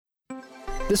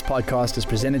This podcast is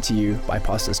presented to you by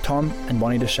Pastors Tom and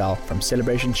Bonnie Deshelle from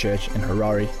Celebration Church in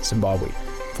Harare, Zimbabwe.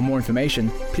 For more information,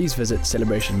 please visit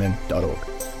celebrationmen.org.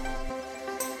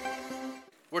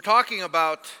 We're talking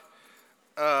about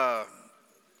the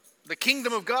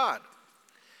kingdom of God.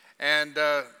 And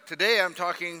today I'm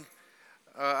going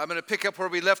to pick up where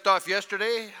we left off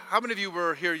yesterday. How many of you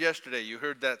were here yesterday? You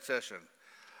heard that session.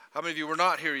 How many of you were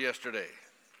not here yesterday?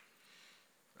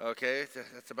 Okay,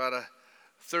 that's about a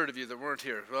third of you that weren't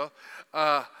here. Well,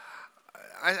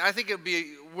 I think it would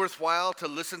be worthwhile to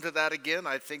listen to that again.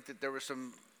 I think that there were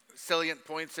some salient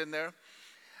points in there.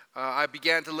 I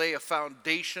began to lay a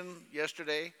foundation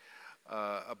yesterday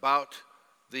about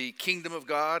the kingdom of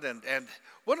God. And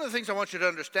one of the things I want you to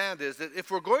understand is that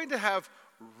if we're going to have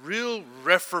real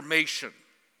reformation,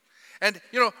 and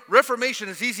reformation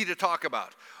is easy to talk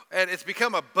about. And it's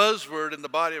become a buzzword in the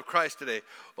body of Christ today.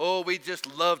 Oh, we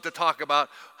just love to talk about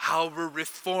how we're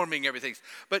reforming everything.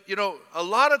 But, a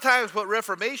lot of times what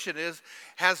reformation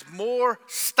has more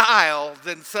style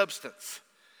than substance.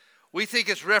 We think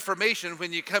it's reformation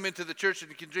when you come into the church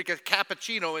and you can drink a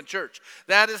cappuccino in church.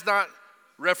 That is not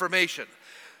reformation.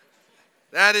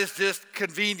 That is just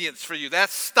convenience for you.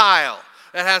 That's style.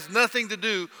 That has nothing to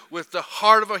do with the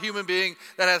heart of a human being.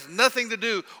 That has nothing to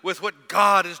do with what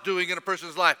God is doing in a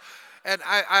person's life. And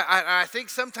I think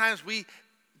sometimes we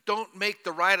don't make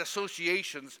the right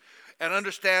associations and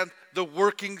understand the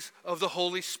workings of the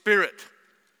Holy Spirit.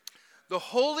 The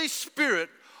Holy Spirit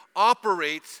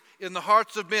operates in the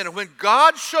hearts of men. And when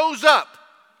God shows up,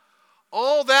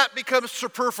 all that becomes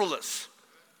superfluous.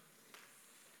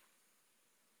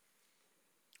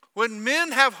 When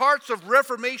men have hearts of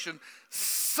reformation,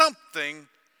 something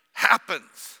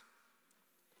happens.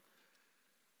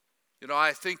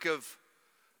 I think of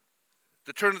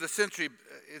the turn of the century,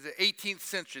 the 18th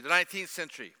century, the 19th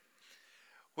century,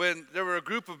 when there were a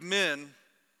group of men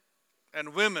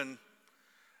and women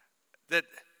that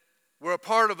were a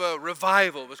part of a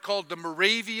revival. It was called the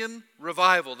Moravian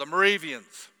Revival, the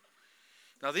Moravians.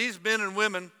 Now, these men and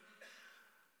women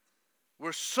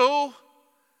were so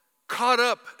caught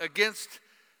up against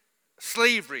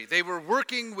slavery. They were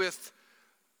working with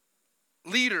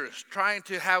leaders trying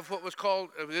to have what was called,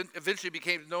 eventually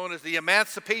became known as the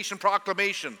Emancipation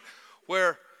Proclamation,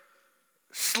 where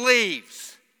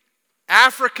slaves,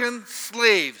 African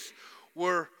slaves,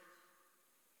 were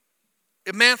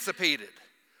emancipated.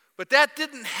 But that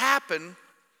didn't happen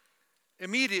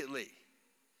immediately.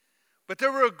 But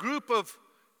there were a group of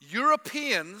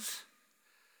Europeans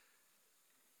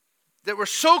that were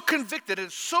so convicted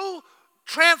and so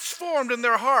transformed in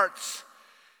their hearts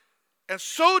and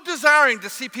so desiring to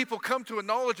see people come to a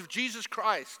knowledge of Jesus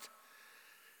Christ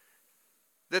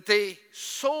that they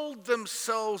sold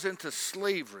themselves into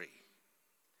slavery.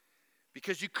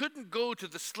 Because you couldn't go to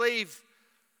the slave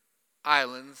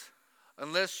islands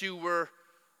unless you were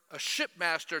a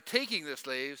shipmaster taking the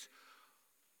slaves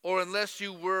or unless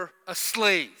you were a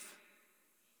slave.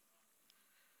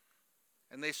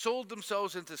 And they sold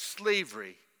themselves into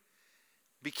slavery,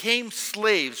 became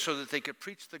slaves so that they could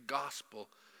preach the gospel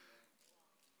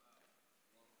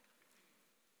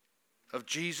of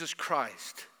Jesus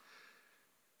Christ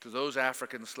to those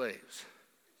African slaves.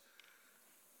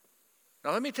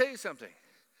 Now let me tell you something.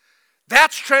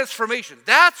 That's transformation.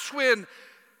 That's when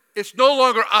it's no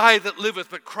longer I that liveth,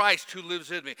 but Christ who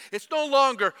lives in me. It's no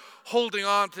longer holding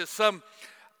on to some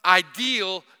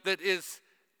ideal that is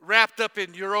wrapped up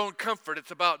in your own comfort. It's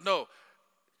about, no,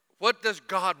 what does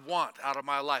God want out of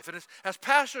my life? And as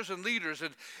pastors and leaders,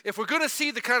 and if we're going to see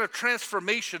the kind of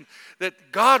transformation that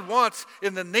God wants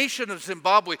in the nation of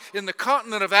Zimbabwe, in the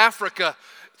continent of Africa,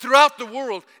 throughout the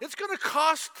world, it's going to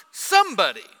cost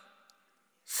somebody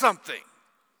something.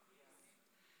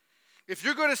 If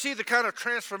you're going to see the kind of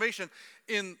transformation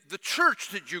in the church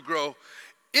that you grow,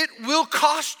 it will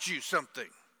cost you something.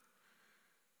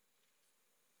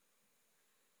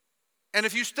 And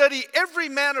if you study every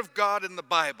man of God in the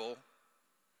Bible,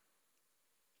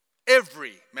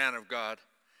 every man of God,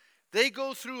 they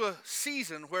go through a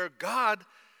season where God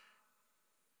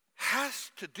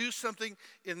has to do something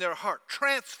in their heart,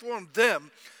 transform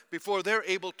them before they're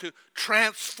able to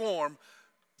transform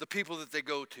the people that they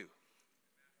go to.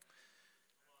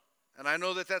 And I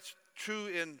know that that's true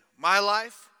in my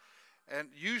life, and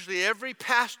usually every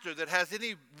pastor that has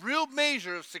any real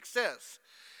measure of success,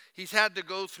 he's had to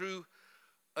go through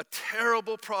a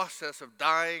terrible process of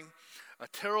dying, a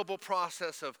terrible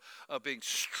process of being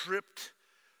stripped.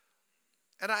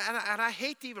 And I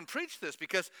hate to even preach this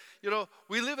because,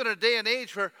 we live in a day and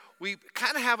age where we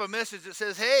kind of have a message that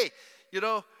says, hey,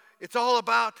 it's all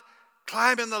about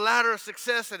climbing the ladder of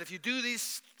success. And if you do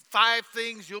these 5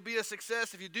 things, you'll be a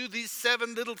success. If you do these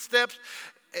 7 little steps,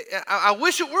 I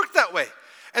wish it worked that way.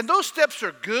 And those steps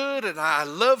are good, and I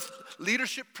love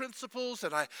leadership principles,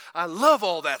 and I love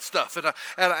all that stuff, and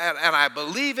I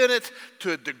believe in it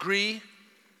to a degree.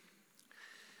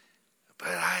 But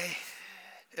I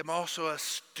am also a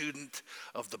student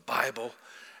of the Bible,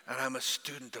 and I'm a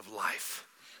student of life.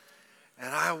 And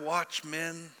I watch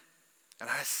men, and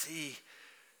I see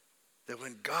that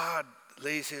when God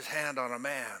lays his hand on a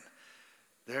man,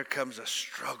 there comes a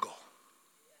struggle.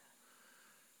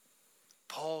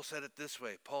 Paul said it this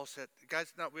way. Paul said,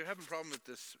 guys, now we're having a problem with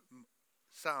this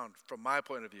sound from my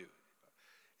point of view.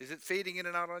 Is it fading in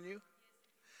and out on you?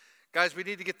 Guys, we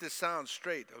need to get this sound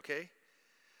straight, okay?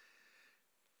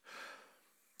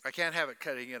 I can't have it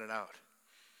cutting in and out.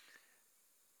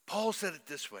 Paul said it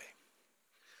this way.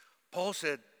 Paul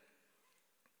said,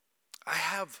 I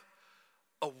have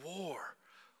a war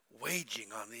waging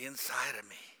on the inside of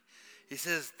me. He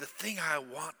says, the thing I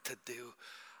want to do,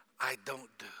 I don't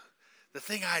do. The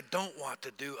thing I don't want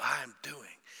to do, I am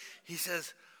doing. He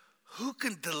says, who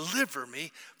can deliver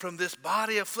me from this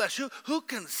body of flesh? Who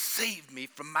can save me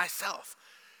from myself?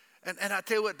 And I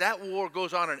tell you what, that war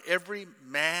goes on in every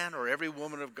man or every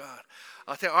woman of God.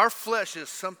 I'll tell you, our flesh is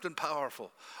something powerful.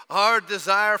 Our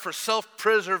desire for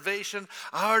self-preservation,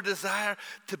 our desire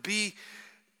to be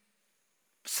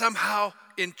somehow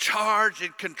in charge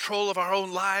and control of our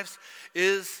own lives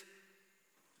is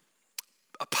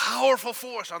a powerful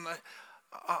force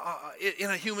in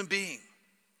a human being.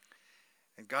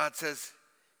 And God says,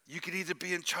 you can either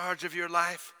be in charge of your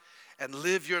life and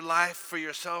live your life for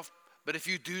yourself, but if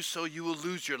you do so, you will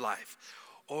lose your life.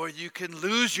 Or you can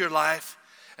lose your life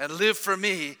and live for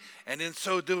me, and in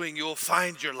so doing, you will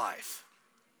find your life.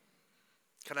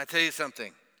 Can I tell you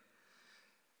something?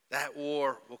 That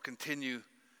war will continue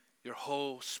your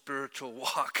whole spiritual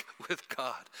walk with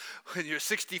God. When you're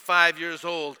 65 years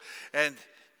old and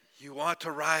you want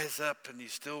to rise up and you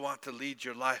still want to lead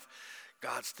your life,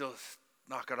 God's still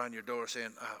knocking on your door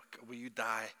saying, will you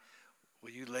die?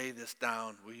 Will you lay this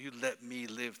down? Will you let me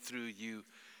live through you?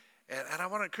 And I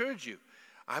want to encourage you.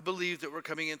 I believe that we're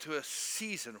coming into a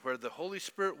season where the Holy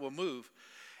Spirit will move,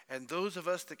 and those of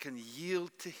us that can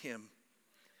yield to him,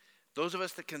 those of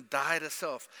us that can die to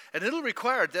self, and it'll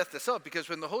require death to self, because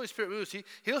when the Holy Spirit moves,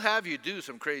 he'll have you do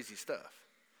some crazy stuff.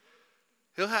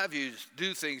 He'll have you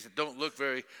do things that don't look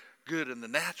very good in the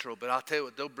natural, but I'll tell you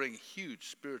what, they'll bring huge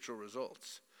spiritual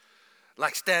results.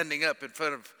 Like standing up in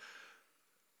front of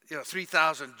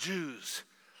 3,000 Jews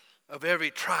of every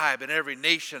tribe and every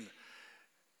nation,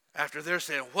 after they're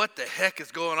saying, what the heck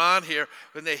is going on here?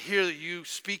 When they hear you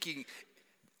speaking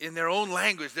in their own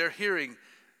language, they're hearing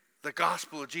the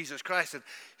gospel of Jesus Christ, and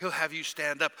he'll have you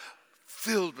stand up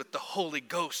filled with the Holy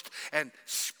Ghost and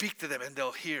speak to them, and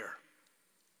they'll hear.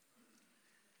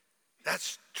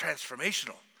 That's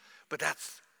transformational, but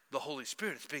that's the Holy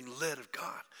Spirit. It's being led of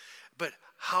God. But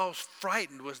how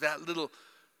frightened was that little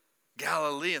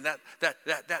Galilean,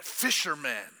 that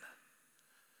fisherman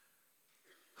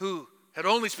who had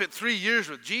only spent 3 years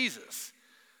with Jesus,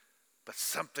 but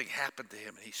something happened to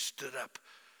him and he stood up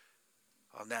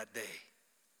on that day.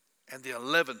 And the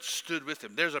 11 stood with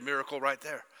him. There's a miracle right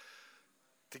there.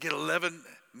 To get 11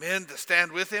 men to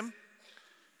stand with him,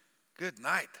 good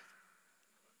night.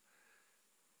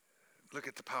 Look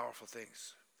at the powerful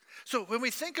things. So when we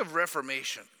think of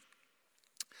Reformation,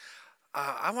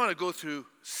 I want to go through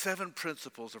 7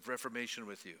 principles of Reformation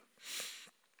with you.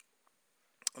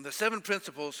 And the 7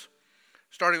 principles,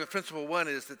 starting with principle 1,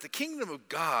 is that the kingdom of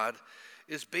God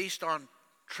is based on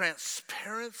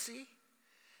transparency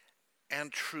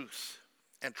and truth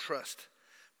and trust.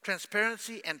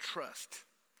 Transparency and trust.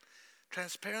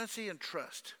 Transparency and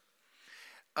trust.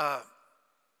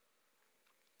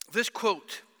 This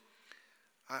quote,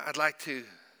 I'd like to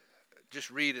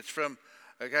just read. It's from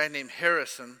a guy named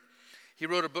Harrison. He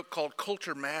wrote a book called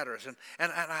Culture Matters. And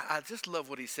I just love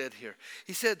what he said here.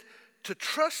 He said, to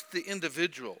trust the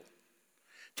individual,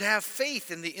 to have faith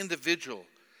in the individual,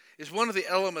 is one of the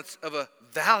elements of a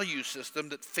value system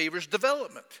that favors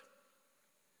development.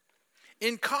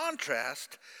 In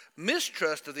contrast,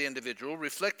 mistrust of the individual,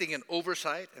 reflecting an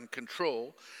oversight and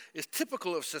control, is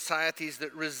typical of societies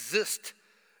that resist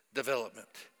development.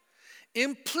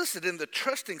 Implicit in the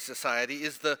trusting society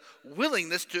is the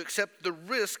willingness to accept the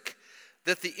risk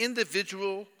that the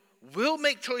individual will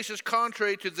make choices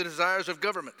contrary to the desires of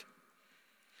government.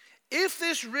 If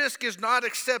this risk is not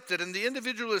accepted and the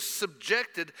individual is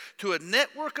subjected to a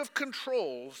network of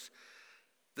controls,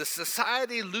 the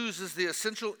society loses the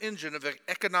essential engine of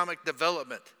economic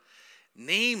development,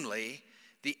 namely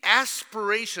the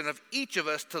aspiration of each of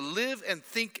us to live and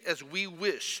think as we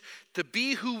wish, to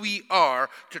be who we are,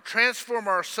 to transform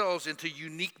ourselves into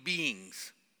unique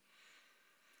beings.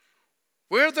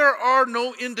 Where there are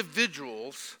no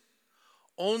individuals,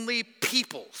 only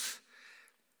peoples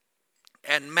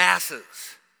and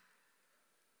masses,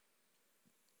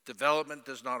 development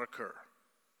does not occur.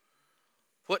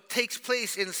 What takes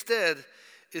place instead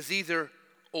is either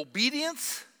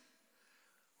obedience,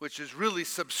 which is really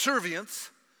subservience,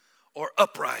 or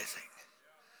uprising.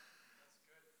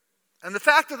 And the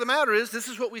fact of the matter is, this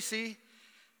is what we see,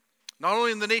 not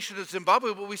only in the nation of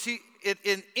Zimbabwe, but we see it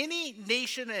in any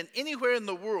nation and anywhere in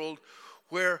the world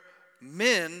where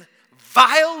men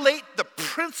violate the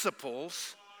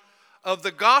principles of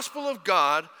the gospel of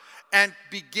God and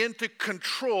begin to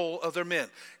control other men.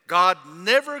 God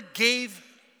never gave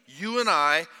you and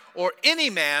I or any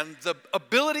man the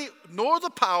ability, nor the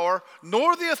power,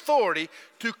 nor the authority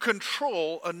to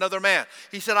control another man.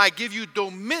 He said, I give you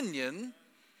dominion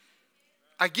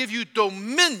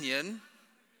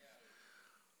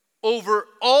over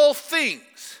all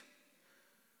things.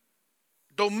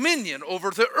 Dominion over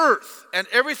the earth and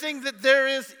everything that there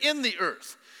is in the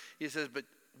earth. He says, but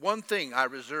one thing I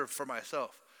reserve for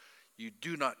myself. You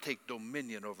do not take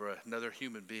dominion over another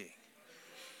human being.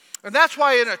 And that's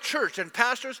why in a church, and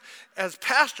as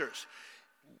pastors,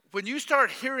 when you start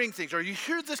hearing things, or you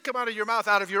hear this come out of your mouth,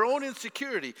 out of your own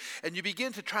insecurity, and you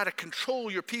begin to try to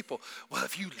control your people, well,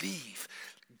 if you leave,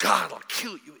 God will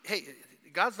kill you. Hey,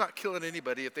 God's not killing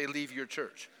anybody if they leave your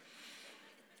church.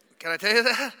 Can I tell you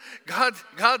that?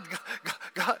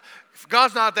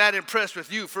 God's not that impressed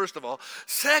with you, first of all.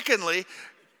 Secondly,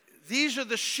 these are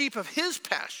the sheep of his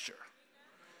pasture.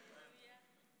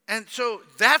 And so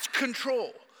that's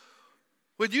control.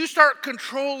 When you start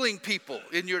controlling people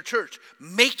in your church,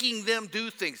 making them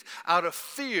do things out of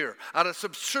fear, out of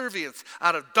subservience,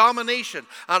 out of domination,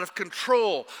 out of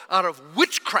control, out of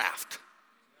witchcraft.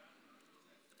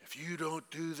 If you don't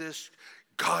do this,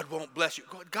 God won't bless you.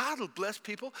 God will bless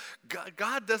people.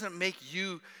 God doesn't make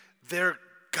you their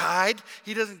guide.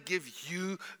 He doesn't give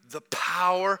you the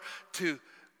power to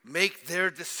make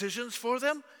their decisions for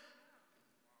them.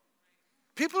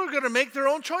 People are going to make their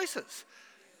own choices.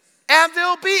 And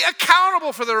they'll be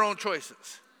accountable for their own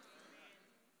choices.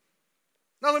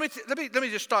 Now let me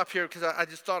just stop here because I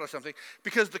just thought of something.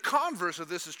 Because the converse of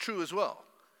this is true as well.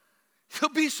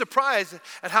 You'll be surprised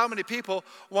at how many people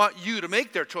want you to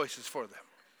make their choices for them.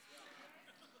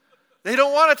 They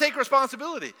don't want to take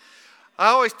responsibility. I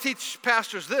always teach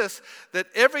pastors this, that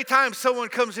every time someone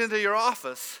comes into your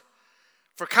office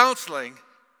for counseling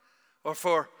or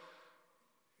for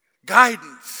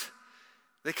guidance,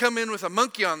 they come in with a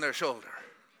monkey on their shoulder.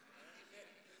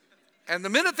 And the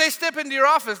minute they step into your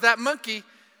office, that monkey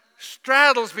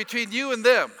straddles between you and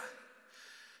them.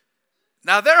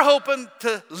 Now they're hoping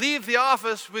to leave the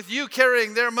office with you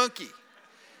carrying their monkey.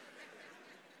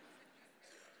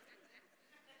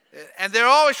 And they're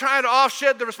always trying to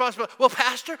offshed the responsibility. Well,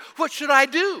 Pastor, what should I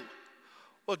do?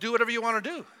 Well, do whatever you want to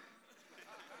do.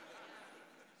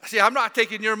 See, I'm not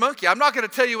taking your monkey. I'm not going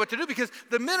to tell you what to do, because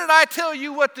the minute I tell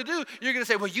you what to do, you're going to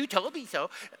say, well, you told me so.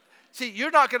 See,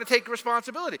 you're not going to take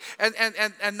responsibility. And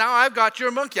now I've got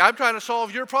your monkey. I'm trying to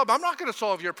solve your problem. I'm not going to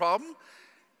solve your problem.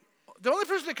 The only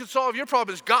person that can solve your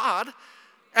problem is God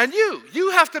and you.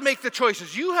 You have to make the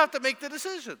choices. You have to make the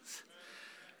decisions.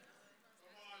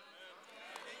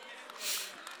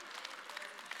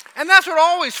 And that's what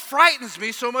always frightens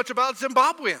me so much about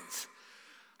Zimbabweans.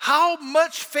 How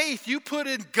much faith you put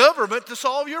in government to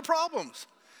solve your problems.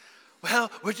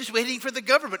 Well, we're just waiting for the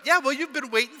government. Yeah, well, you've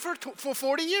been waiting for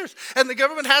 40 years, and the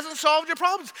government hasn't solved your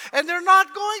problems, and they're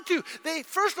not going to. They,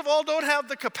 first of all, don't have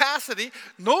the capacity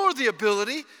nor the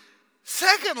ability.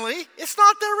 Secondly, it's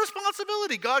not their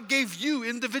responsibility. God gave you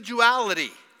individuality.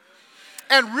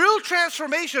 And real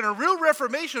transformation and real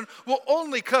reformation will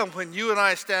only come when you and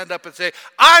I stand up and say,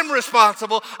 I'm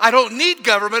responsible. I don't need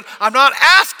government. I'm not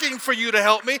asking for you to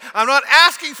help me. I'm not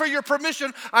asking for your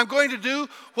permission. I'm going to do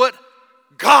what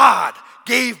God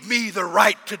gave me the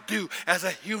right to do as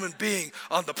a human being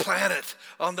on the planet,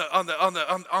 on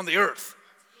the earth.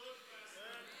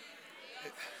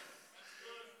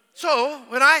 So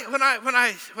when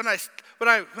I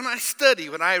study,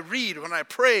 when I read, when I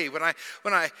pray, when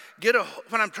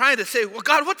I'm trying to say, well,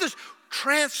 God, what does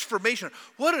transformation,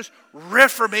 what does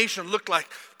reformation look like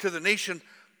to the nation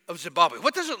of Zimbabwe?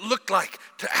 What does it look like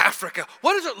to Africa?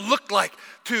 What does it look like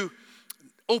to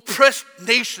oppressed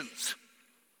nations?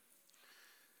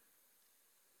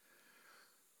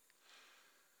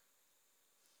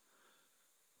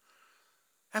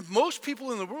 And most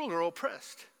people in the world are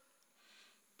oppressed.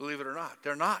 Believe it or not,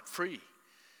 they're not free.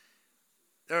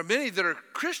 there are many that are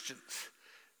Christians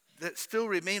that still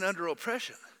remain under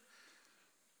oppression.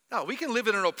 Now, we can live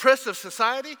in an oppressive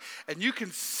society, and you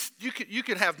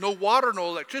can have no water, no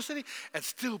electricity, and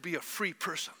still be a free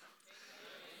person.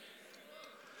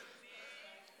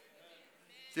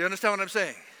 Do you understand what I'm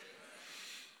saying?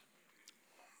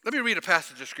 Let me read a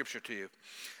passage of Scripture to you.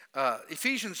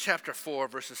 Ephesians chapter 4,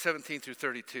 verses 17 through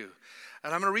 32.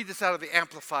 And I'm going to read this out of the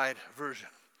Amplified Version.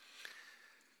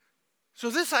 So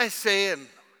this I say and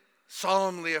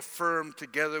solemnly affirm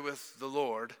together with the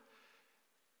Lord,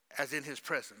 as in his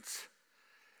presence,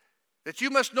 that you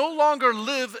must no longer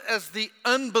live as the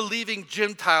unbelieving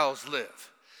Gentiles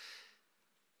live,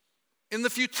 in the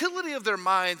futility of their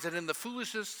minds and in the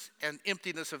foolishness and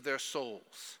emptiness of their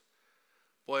souls.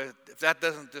 Boy, if that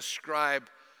doesn't describe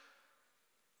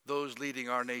those leading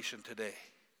our nation today.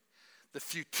 The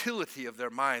futility of their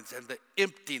minds and the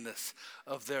emptiness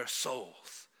of their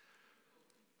souls.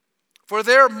 For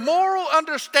their moral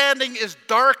understanding is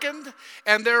darkened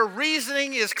and their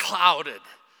reasoning is clouded.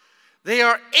 They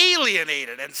are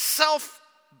alienated and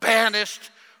self-banished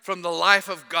from the life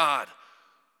of God,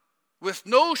 with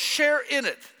no share in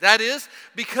it. That is,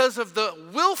 because of the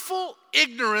willful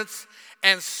ignorance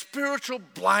and spiritual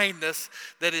blindness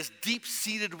that is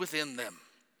deep-seated within them.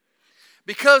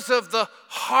 Because of the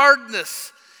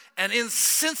hardness and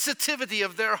insensitivity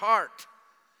of their heart.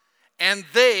 And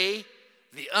they,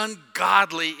 the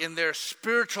ungodly in their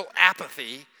spiritual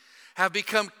apathy, have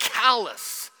become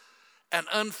callous and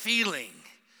unfeeling,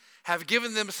 have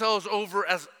given themselves over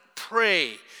as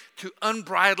prey to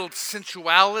unbridled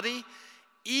sensuality,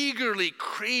 eagerly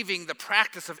craving the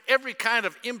practice of every kind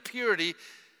of impurity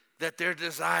that their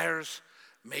desires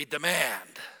may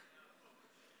demand.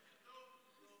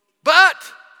 But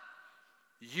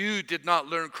you did not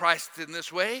learn Christ in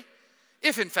this way,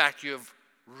 if in fact you have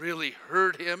really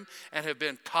heard him and have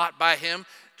been taught by him,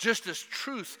 just as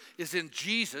truth is in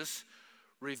Jesus,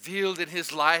 revealed in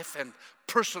his life and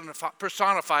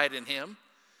personified in him,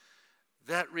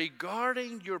 that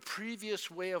regarding your previous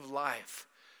way of life,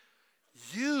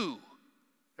 you,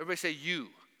 everybody say you.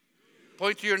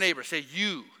 Point to your neighbor, say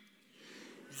you.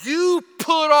 You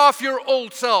put off your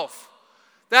old self.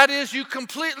 That is, you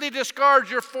completely discard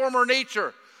your former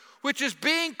nature, which is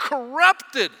being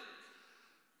corrupted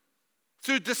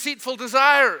through deceitful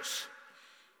desires.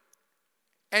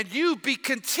 And you be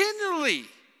continually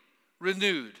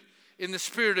renewed in the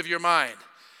spirit of your mind,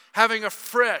 having a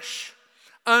fresh,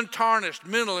 untarnished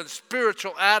mental and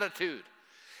spiritual attitude,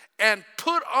 and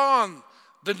put on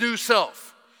the new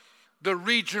self, the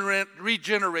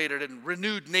regenerated and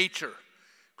renewed nature,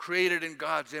 created in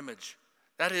God's image.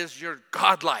 That is, you're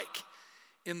godlike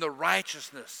in the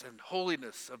righteousness and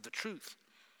holiness of the truth.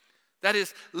 That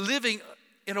is, living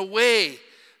in a way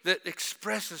that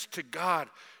expresses to God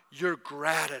your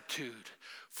gratitude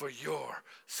for your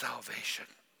salvation.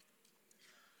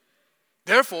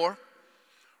 Therefore,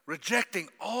 rejecting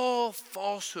all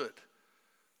falsehood,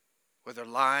 whether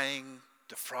lying,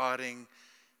 defrauding,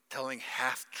 telling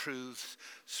half-truths,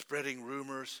 spreading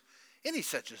rumors, any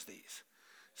such as these,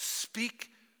 speak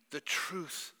the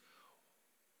truth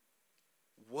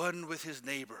one with his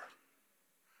neighbor.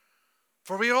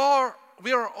 For we are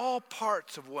all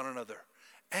parts of one another,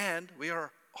 and we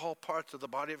are all parts of the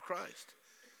body of Christ.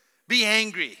 Be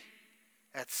angry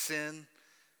at sin,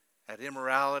 at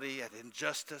immorality, at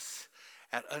injustice,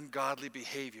 at ungodly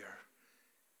behavior,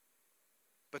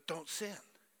 but don't sin.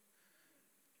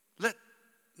 Let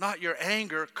not your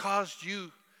anger cause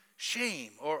you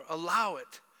shame or allow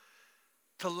it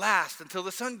to last until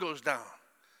the sun goes down.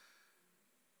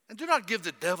 And do not give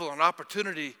the devil an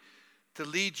opportunity to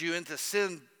lead you into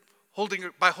sin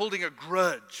by holding a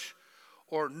grudge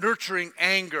or nurturing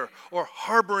anger or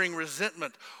harboring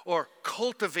resentment or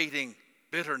cultivating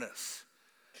bitterness.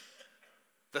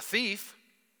 The thief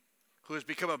who has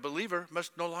become a believer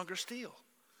must no longer steal,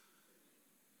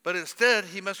 but instead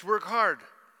he must work hard,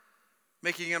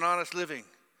 making an honest living,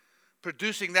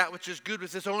 producing that which is good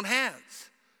with his own hands,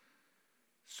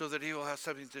 so that he will have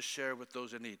something to share with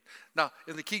those in need. Now,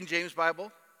 in the King James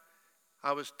Bible,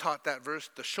 I was taught that verse,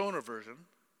 the Shona version,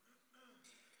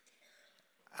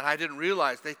 and I didn't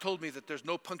realize, they told me that there's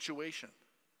no punctuation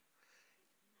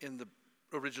in the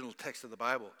original text of the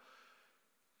Bible.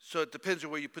 So it depends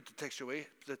on where you put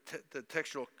the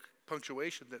textual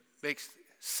punctuation that makes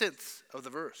sense of the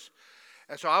verse.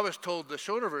 And so I was told the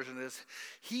Shona version is,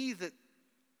 he that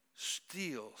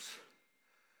steals,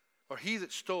 or he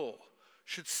that stole,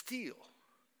 should steal,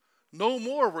 no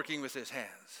more working with his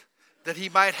hands, that he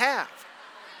might have.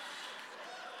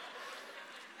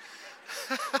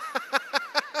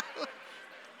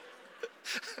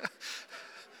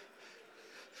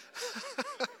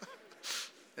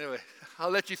 I'll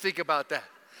let you think about that.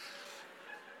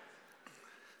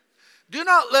 Do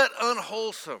not let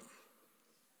unwholesome,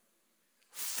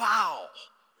 foul,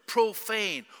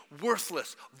 profane,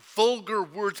 worthless, vulgar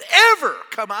words ever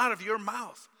come out of your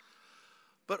mouth,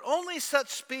 but only such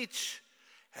speech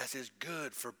as is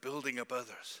good for building up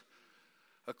others,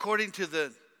 according to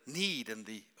the need and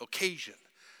the occasion,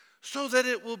 so that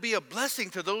it will be a blessing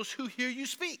to those who hear you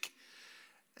speak.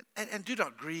 And do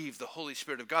not grieve the Holy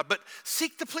Spirit of God, but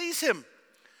seek to please him,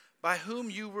 by whom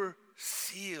you were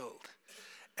sealed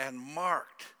and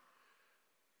marked,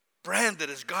 branded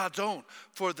as God's own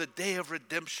for the day of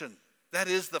redemption. That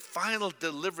is the final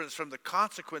deliverance from the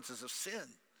consequences of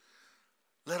sin.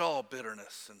 Let all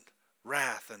bitterness and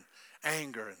wrath and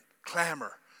anger and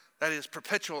clamor, that is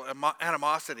perpetual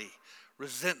animosity,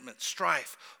 resentment,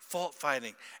 strife,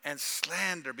 fault-finding, and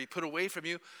slander be put away from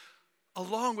you,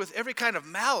 along with every kind of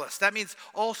malice. That means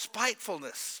all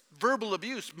spitefulness, verbal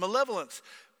abuse, malevolence.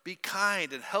 Be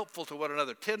kind and helpful to one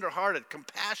another, tender-hearted,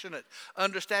 compassionate,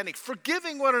 understanding,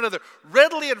 forgiving one another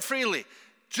readily and freely,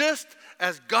 just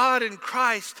as God in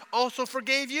Christ also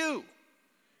forgave you.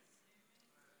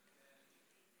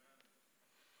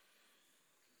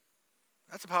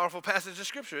 That's a powerful passage of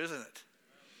Scripture, isn't it?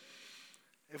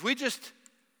 If we just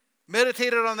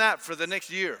meditated on that for the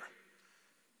next year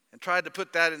and tried to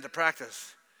put that into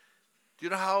practice, do you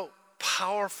know how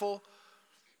powerful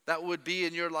that would be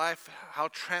in your life, how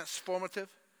transformative?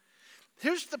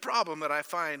 Here's the problem that I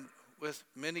find with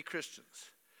many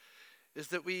Christians, is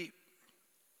that we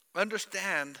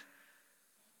understand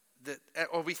that,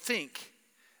 or we think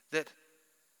that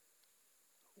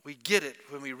we get it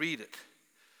when we read it.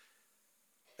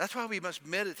 That's why we must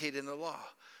meditate in the law.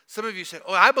 Some of you say,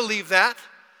 oh, I believe that.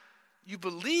 You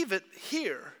believe it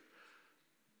here,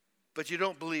 but you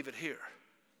don't believe it here.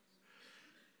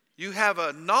 You have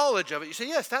a knowledge of it. You say,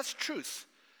 yes, that's truth.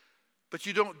 But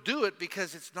you don't do it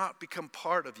because it's not become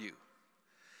part of you.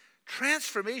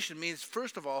 Transformation means,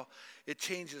 first of all, it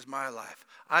changes my life.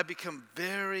 I become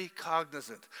very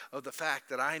cognizant of the fact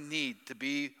that I need to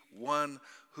be one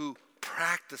who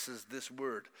practices this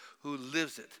word, who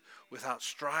lives it without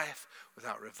strife,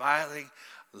 without reviling,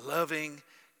 loving,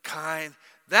 kind.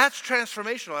 That's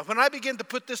transformational. When I begin to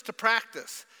put this to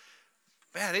practice,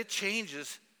 man, it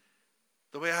changes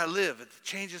the way I live. It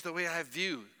changes the way I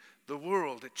view the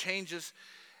world. It changes,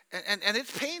 and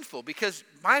it's painful because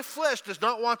my flesh does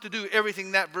not want to do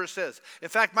everything that verse says. In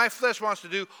fact, my flesh wants to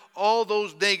do all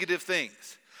those negative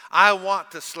things. I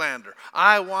want to slander.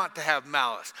 I want to have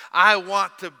malice. I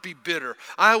want to be bitter.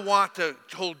 I want to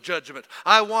hold judgment.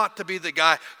 I want to be the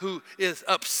guy who is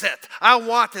upset. I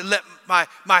want to let my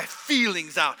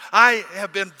feelings out. I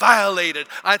have been violated.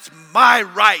 It's my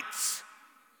rights.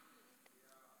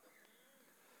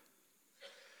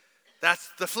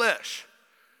 That's the flesh.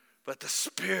 But the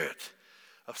spirit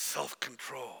of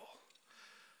self-control,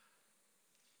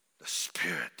 the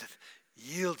spirit that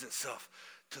yields itself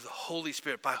to the Holy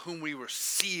Spirit by whom we were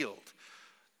sealed.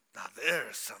 Now there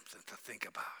is something to think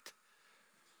about.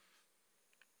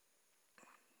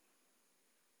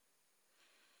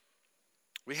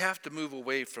 We have to move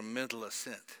away from mental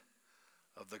assent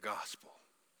of the gospel.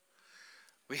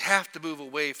 We have to move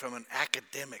away from an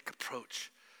academic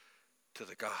approach to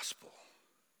the gospel.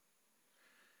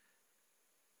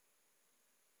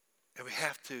 And we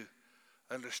have to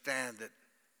understand that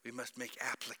we must make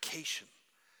application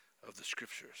of the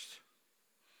Scriptures.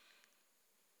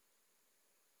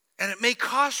 And it may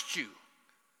cost you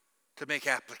to make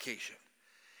application.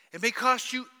 It may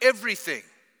cost you everything.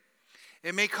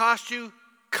 It may cost you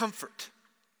comfort,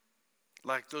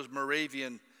 like those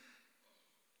Moravian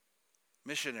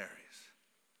missionaries.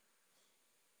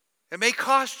 It may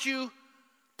cost you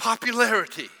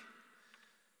popularity.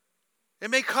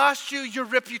 It may cost you your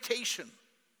reputation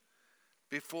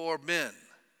before men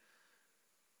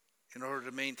in order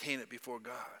to maintain it before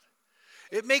God.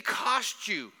 It may cost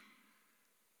you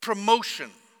promotion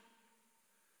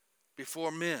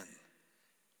before men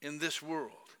in this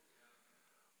world.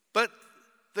 But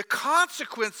the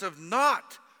consequence of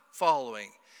not following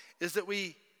is that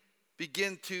we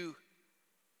begin to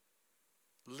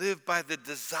live by the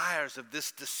desires of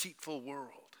this deceitful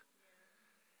world.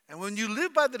 And when you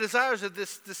live by the desires of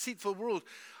this deceitful world,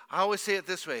 I always say it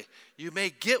this way: you may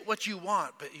get what you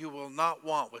want, but you will not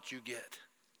want what you get.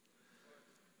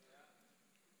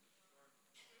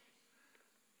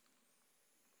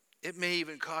 It may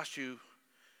even cost you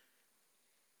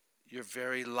your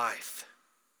very life.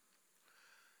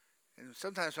 And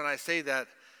sometimes when I say that,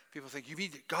 people think, you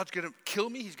mean God's going to kill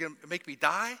me? He's going to make me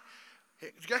die?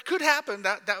 That could happen.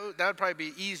 That would probably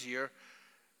be easier.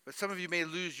 But some of you may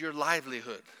lose your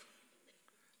livelihood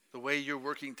the way you're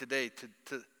working today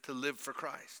to live for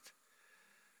Christ.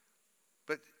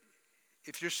 But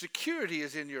if your security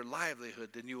is in your livelihood,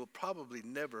 then you will probably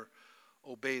never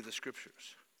obey the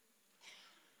Scriptures.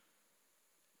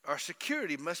 Our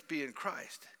security must be in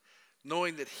Christ,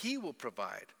 knowing that He will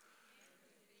provide.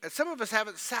 And some of us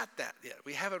haven't sat that yet.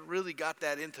 We haven't really got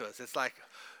that into us. It's like,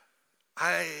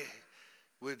 I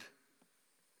would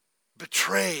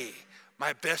betray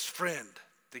my best friend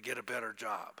to get a better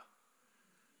job,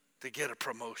 to get a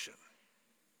promotion.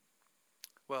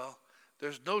 Well,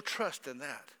 there's no trust in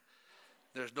that.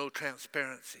 There's no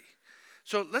transparency.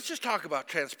 So let's just talk about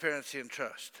transparency and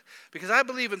trust. Because I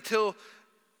believe until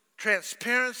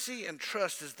transparency and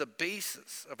trust is the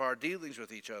basis of our dealings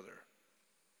with each other,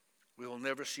 we will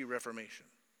never see reformation.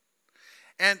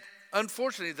 And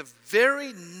unfortunately, the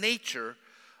very nature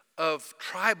of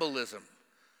tribalism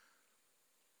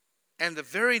and the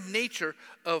very nature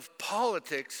of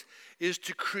politics is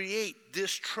to create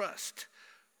distrust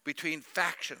between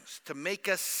factions, to make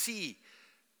us see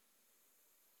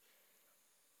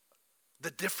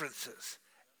the differences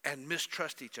and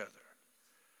mistrust each other.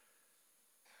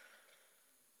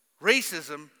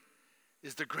 Racism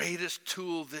is the greatest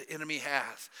tool the enemy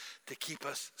has to keep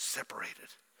us separated.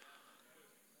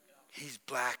 He's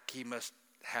black, he must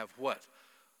have what?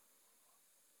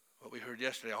 What we heard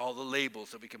yesterday, all the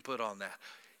labels that we can put on that.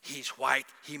 He's white,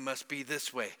 he must be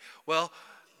this way. Well,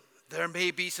 there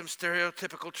may be some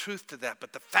stereotypical truth to that,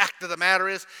 but the fact of the matter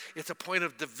is, it's a point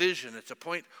of division. It's a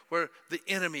point where the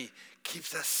enemy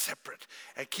keeps us separate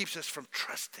and keeps us from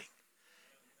trusting.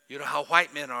 You know how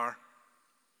white men are.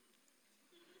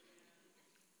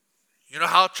 You know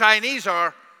how Chinese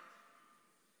are.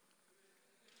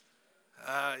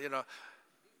 I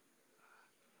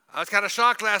was kind of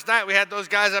shocked last night. We had those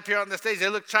guys up here on the stage. They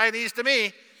looked Chinese to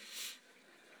me.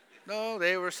 No,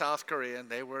 they were South Korean.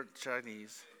 They weren't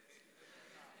Chinese.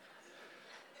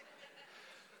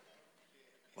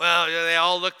 Well, they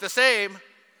all look the same.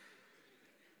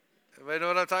 Everybody know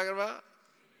what I'm talking about?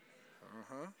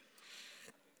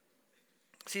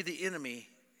 See, the enemy,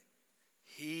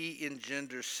 he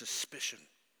engenders suspicion,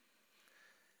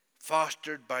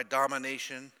 fostered by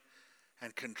domination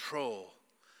and control,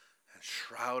 and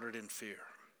shrouded in fear.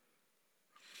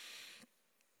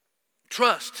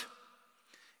 Trust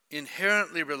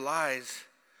inherently relies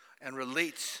and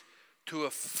relates to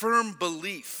a firm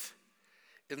belief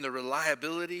in the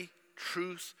reliability,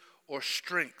 truth, or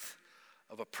strength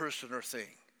of a person or thing.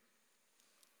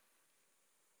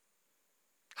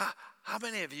 How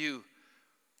many of you,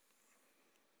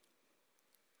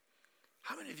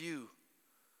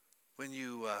 when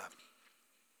you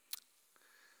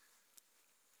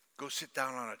go sit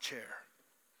down on a chair,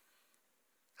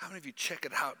 how many of you check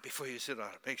it out before you sit on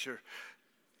it? Make sure.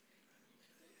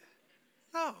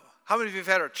 No. How many of you have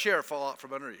had a chair fall out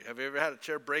from under you? Have you ever had a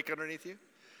chair break underneath you?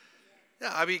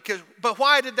 Yeah, but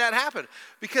why did that happen?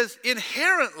 Because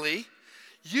inherently,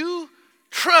 you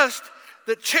trust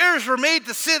that chairs were made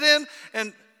to sit in,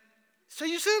 and so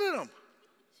you sit in them.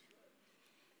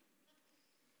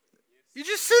 You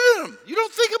just sit in them. You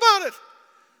don't think about it.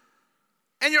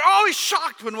 And you're always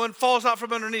shocked when one falls out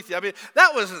from underneath you. I mean,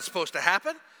 that wasn't supposed to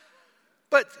happen.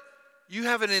 But you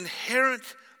have an inherent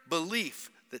belief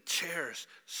that chairs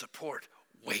support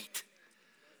weight.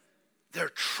 They're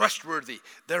trustworthy.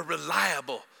 They're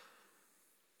reliable.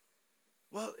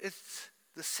 Well, it's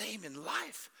the same in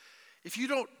life. If you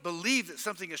don't believe that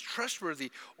something is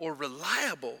trustworthy or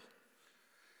reliable,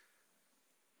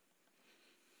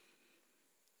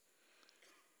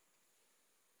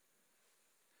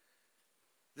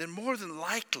 then more than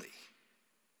likely,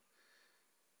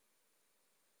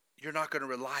 you're not going to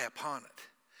rely upon it.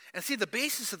 And see, the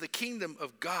basis of the kingdom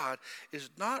of God is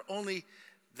not only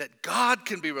that God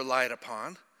can be relied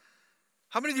upon.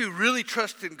 How many of you really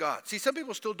trust in God? See, some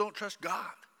people still don't trust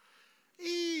God.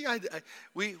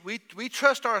 We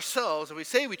trust ourselves, and we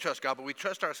say we trust God, but we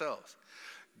trust ourselves.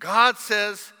 God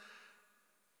says,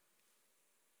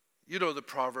 you know the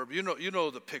proverb, you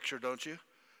know the picture, don't you?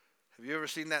 Have you ever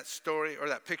seen that story or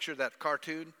that picture, that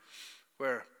cartoon,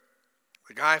 where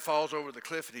the guy falls over the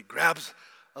cliff and he grabs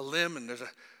a limb and there's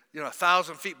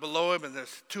 1,000 feet below him and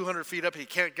there's 200 feet up and he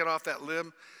can't get off that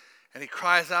limb, and he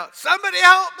cries out, "Somebody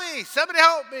help me! Somebody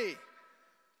help me!"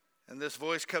 And this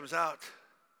voice comes out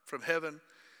from heaven,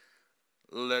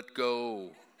 "Let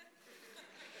go."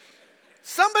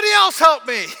 Somebody else help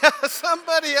me.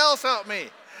 Somebody else help me.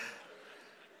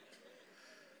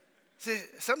 See,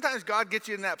 sometimes God gets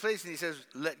you in that place and he says,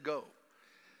 "Let go."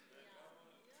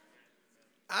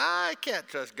 I can't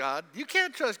trust God. You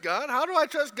can't trust God. How do I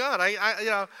trust God?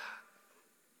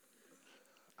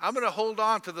 I'm going to hold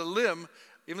on to the limb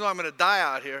even though I'm going to die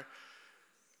out here,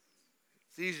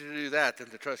 it's easier to do that than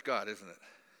to trust God, isn't it?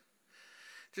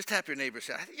 Just tap your neighbor and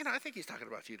say, I think he's talking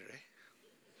about you today.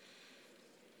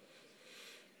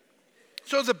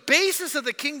 So the basis of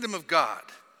the kingdom of God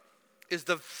is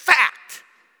the fact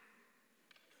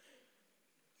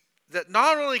that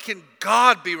not only can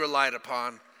God be relied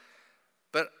upon,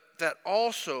 but that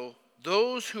also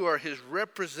those who are his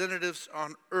representatives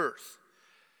on earth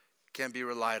can be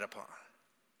relied upon.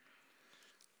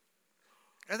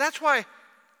 And that's why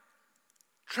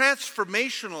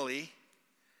transformationally,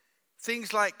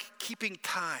 things like keeping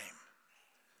time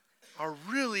are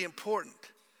really important.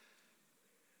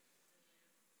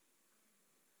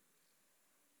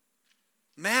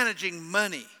 Managing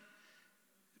money,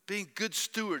 being good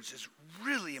stewards is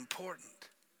really important.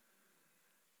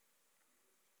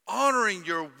 Honoring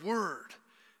your word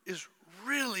is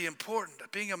really important.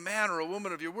 Being a man or a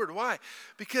woman of your word. Why?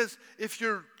 Because if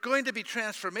you're going to be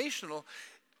transformational,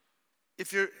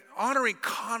 if you're honoring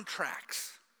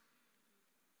contracts,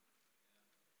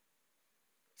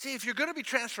 see, if you're going to be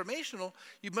transformational,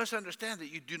 you must understand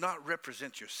that you do not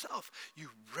represent yourself. You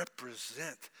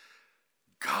represent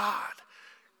God.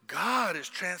 God is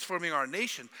transforming our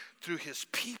nation through his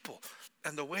people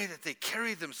and the way that they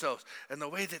carry themselves and the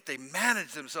way that they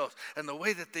manage themselves and the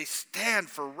way that they stand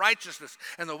for righteousness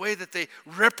and the way that they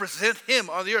represent him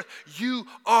on the earth. You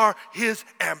are his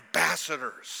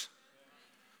ambassadors.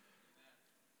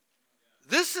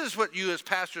 This is what you as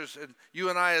pastors and you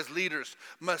and I as leaders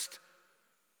must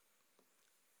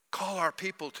call our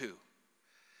people to.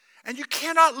 And you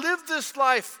cannot live this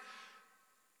life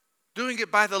doing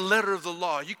it by the letter of the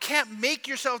law. You can't make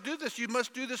yourself do this. You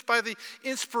must do this by the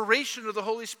inspiration of the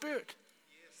Holy Spirit.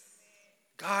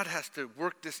 God has to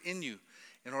work this in you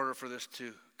in order for this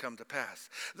to come to pass.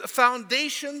 The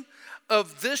foundation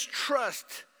of this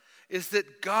trust is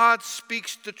that God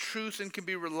speaks the truth and can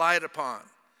be relied upon,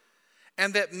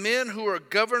 and that men who are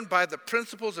governed by the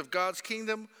principles of God's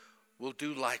kingdom will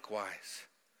do likewise.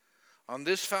 On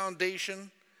this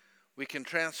foundation, we can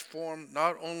transform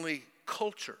not only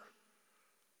culture,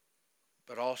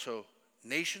 but also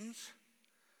nations.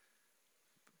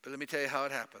 But let me tell you how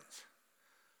it happens.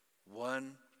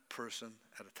 One person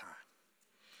at a time.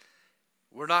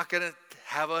 We're not going to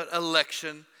have an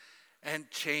election and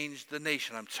change the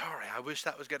nation. I'm sorry. I wish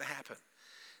that was going to happen.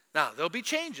 Now, there'll be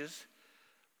changes,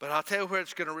 but I'll tell you where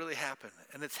it's going to really happen.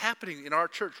 And it's happening in our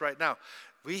church right now.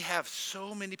 We have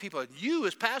so many people, and you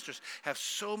as pastors have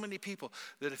so many people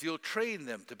that if you'll train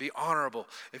them to be honorable,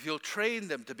 if you'll train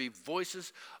them to be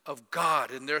voices of God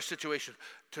in their situation,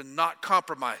 to not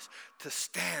compromise, to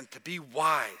stand, to be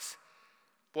wise.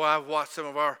 Boy, I've watched some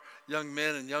of our young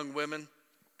men and young women.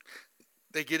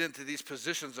 They get into these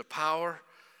positions of power,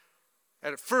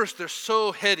 and at first they're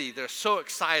so heady, they're so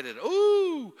excited.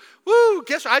 Ooh, woo,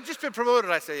 guess what? I've just been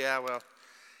promoted. I say, yeah, well,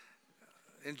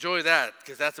 enjoy that,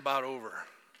 because that's about over.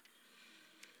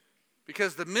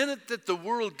 Because the minute that the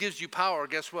world gives you power,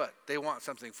 guess what? They want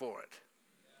something for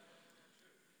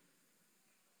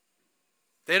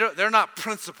it. They're not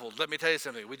principled. Let me tell you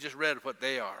something. We just read what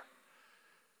they are.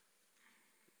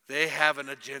 They have an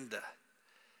agenda.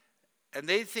 And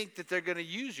they think that they're going to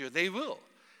use you. They will.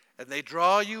 And they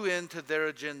draw you into their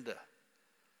agenda.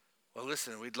 Well,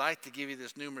 listen, we'd like to give you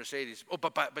this new Mercedes. Oh,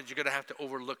 but you're going to have to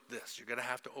overlook this. You're going to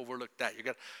have to overlook that.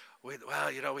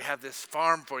 We have this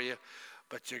farm for you,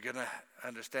 but you're going to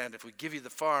understand if we give you the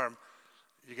farm,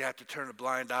 you're going to have to turn a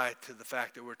blind eye to the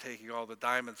fact that we're taking all the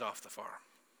diamonds off the farm.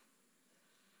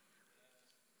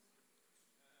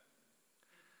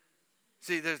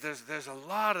 See, there's a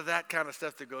lot of that kind of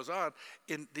stuff that goes on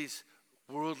in these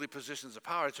worldly positions of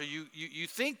power. So you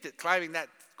think that climbing that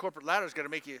corporate ladder is going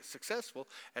to make you successful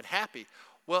and happy.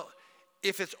 Well,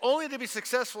 if it's only to be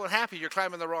successful and happy, you're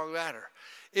climbing the wrong ladder.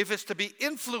 If it's to be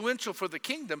influential for the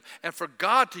kingdom and for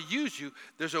God to use you,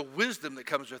 there's a wisdom that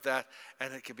comes with that,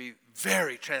 and it can be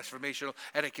very transformational,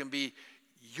 and it can be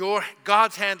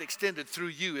God's hand extended through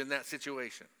you in that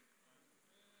situation.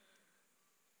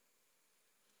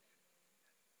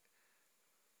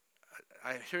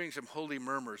 I'm hearing some holy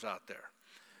murmurs out there.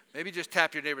 Maybe just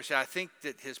tap your neighbor and say, I think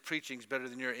that his preaching's better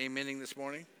than your amening this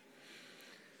morning.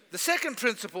 The second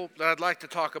principle that I'd like to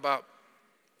talk about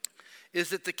is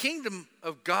that the kingdom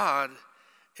of God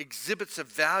exhibits a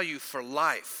value for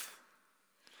life.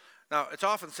 Now, it's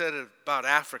often said about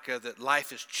Africa that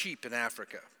life is cheap in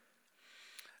Africa.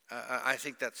 I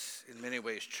think that's in many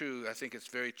ways true. I think it's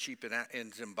very cheap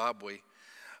in Zimbabwe.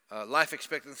 Life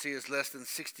expectancy is less than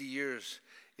 60 years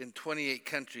in 28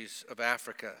 countries of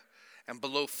Africa, and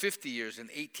below 50 years in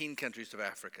 18 countries of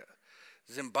Africa.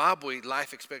 Zimbabwe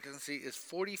life expectancy is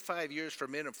 45 years for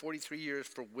men and 43 years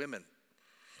for women.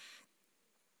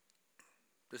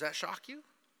 Does that shock you?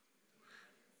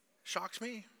 Shocks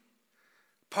me.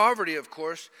 Poverty, of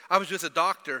course. I was with a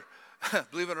doctor,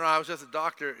 believe it or not, I was with a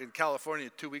doctor in California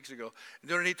 2 weeks ago. And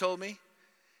you know what he told me?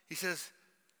 He says,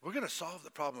 we're going to solve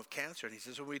the problem of cancer. And he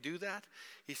says, when we do that,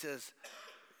 he says,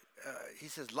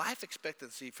 life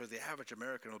expectancy for the average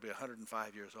American will be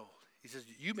 105 years old. He says,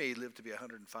 you may live to be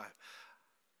 105.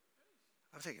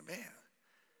 I'm thinking, man,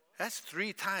 that's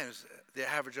 3 times the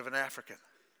average of an African.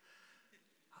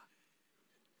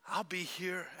 I'll be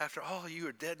here after all of you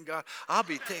are dead and gone. I'll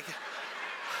be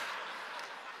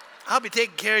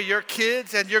taking care of your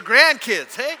kids and your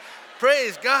grandkids. Hey,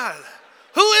 praise God.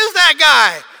 Who is that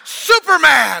guy?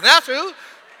 Superman. That's who.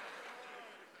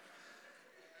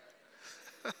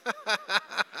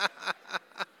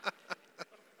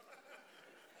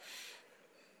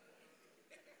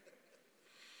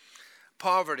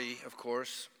 Poverty, of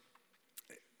course,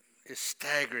 is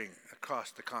staggering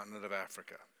across the continent of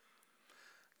Africa.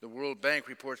 The World Bank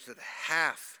reports that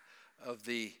half of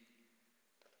the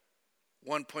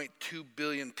 1.2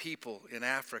 billion people in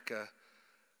Africa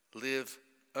live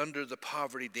under the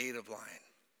poverty data line.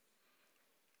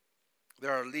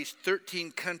 There are at least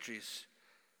 13 countries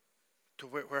to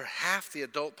where half the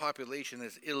adult population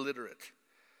is illiterate.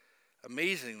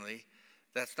 Amazingly,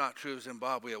 that's not true of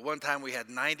Zimbabwe. At one time, we had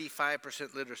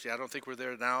 95% literacy. I don't think we're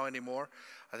there now anymore.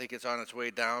 I think it's on its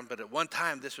way down. But at one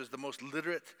time, this was the most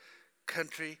literate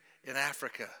country in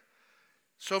Africa.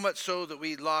 So much so that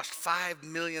we lost 5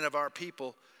 million of our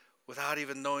people without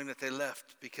even knowing that they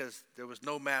left because there was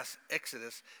no mass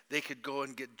exodus. They could go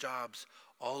and get jobs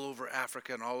all over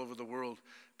Africa and all over the world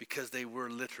because they were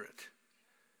literate.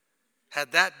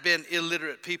 Had that been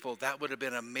illiterate people, that would have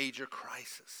been a major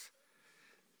crisis.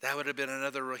 That would have been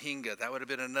another Rohingya. That would have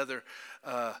been another,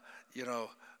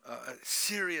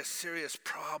 serious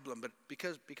problem. But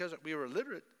because we were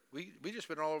illiterate, we just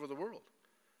went all over the world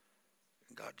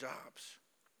and got jobs.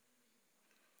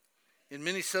 In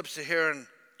many sub-Saharan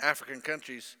African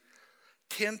countries,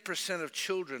 10% of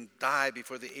children die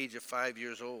before the age of 5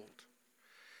 years old.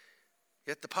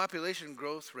 Yet the population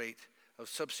growth rate of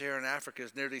sub-Saharan Africa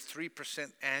is nearly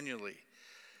 3% annually.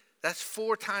 That's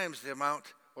 4 times the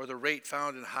amount or the rate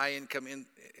found in high-income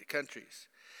countries.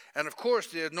 And of course,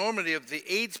 the enormity of the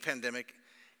AIDS pandemic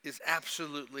is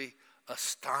absolutely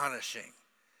astonishing.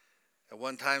 At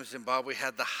one time, Zimbabwe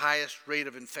had the highest rate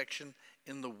of infection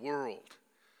in the world.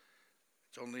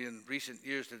 It's only in recent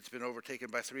years that it's been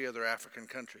overtaken by 3 other African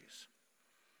countries.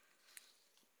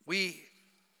 We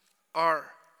are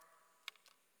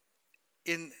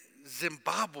in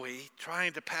Zimbabwe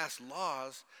trying to pass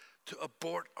laws to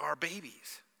abort our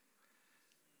babies.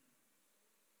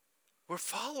 We're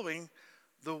following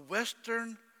the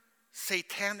Western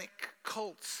satanic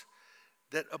cults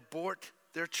that abort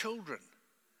their children.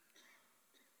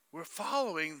 We're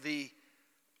following the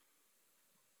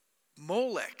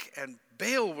Molech and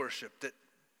Baal worship that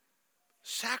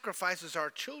sacrifices our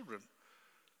children.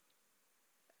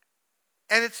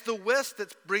 And it's the West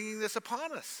that's bringing this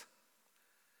upon us.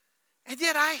 And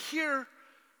yet I hear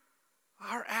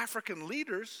our African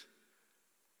leaders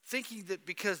thinking that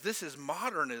because this is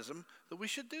modernism, that we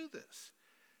should do this.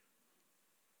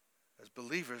 As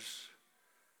believers,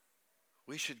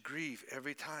 we should grieve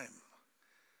every time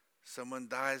someone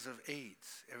dies of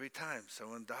AIDS, every time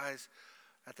someone dies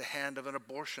at the hand of an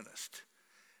abortionist,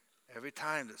 every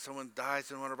time that someone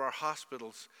dies in one of our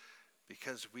hospitals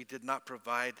because we did not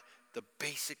provide the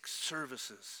basic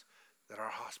services that our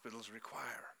hospitals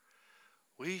require.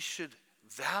 We should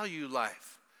value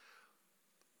life.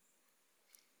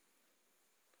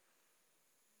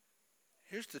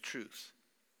 Here's the truth.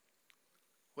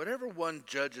 Whatever one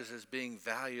judges as being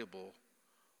valuable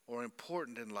or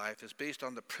important in life is based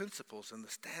on the principles and the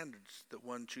standards that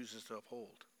one chooses to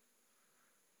uphold.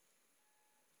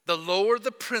 The lower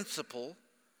the principle,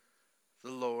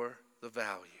 the lower the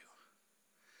value.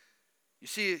 You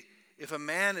see, if a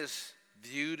man is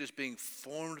viewed as being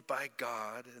formed by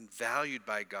God and valued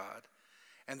by God,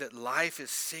 and that life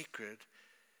is sacred,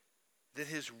 then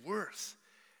his worth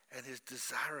and his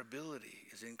desirability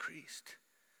is increased.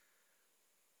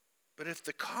 But if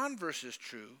the converse is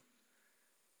true,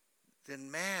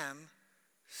 then man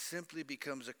simply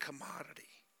becomes a commodity,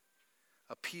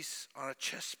 a piece on a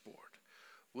chessboard,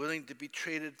 willing to be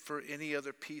traded for any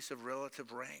other piece of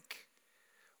relative rank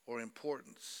or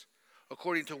importance,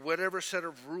 according to whatever set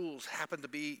of rules happen to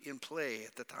be in play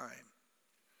at the time.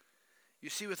 You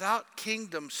see, without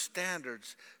kingdom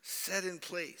standards set in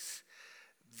place,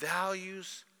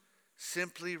 values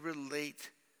simply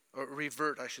relate or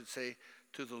revert, I should say,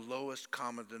 to the lowest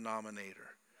common denominator,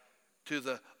 to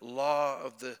the law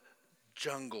of the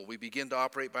jungle. We begin to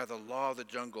operate by the law of the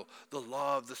jungle, the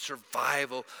law of the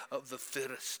survival of the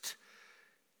fittest.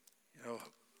 You know,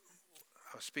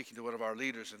 I was speaking to one of our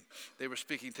leaders, and they were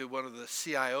speaking to one of the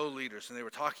CIO leaders, and they were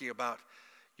talking about,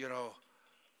 you know,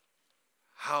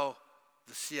 how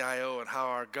the CIO and how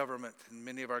our government and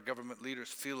many of our government leaders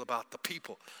feel about the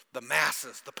people, the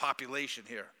masses, the population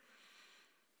here.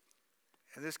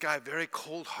 And this guy very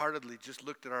cold-heartedly just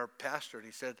looked at our pastor and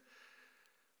he said,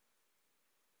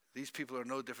 these people are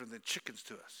no different than chickens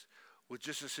to us. We'll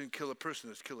just as soon kill a person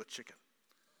as kill a chicken.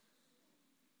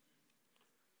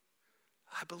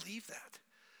 I believe that.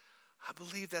 I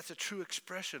believe that's a true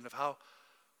expression of how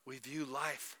we view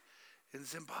life in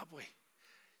Zimbabwe,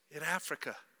 in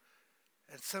Africa,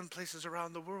 and some places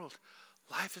around the world.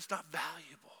 Life is not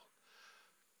valuable.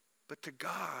 But to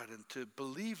God and to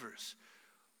believers,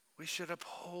 we should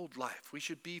uphold life. We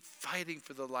should be fighting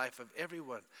for the life of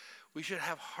everyone. We should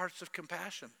have hearts of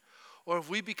compassion. Or if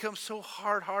we become so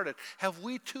hard-hearted, have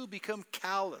we too become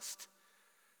calloused?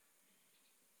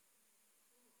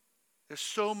 There's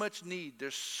so much need.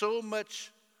 There's so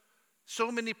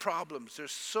many problems.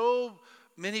 There's so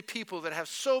many people that have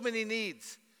so many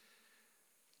needs.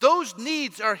 Those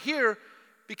needs are here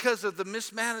because of the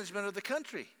mismanagement of the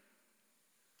country.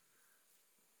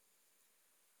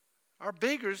 Our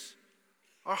beggars,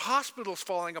 our hospitals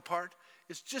falling apart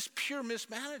is just pure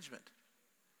mismanagement.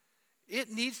 It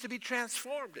needs to be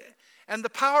transformed. And the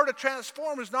power to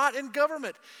transform is not in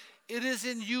government. It is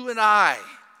in you and I.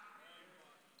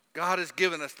 God has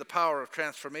given us the power of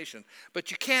transformation. But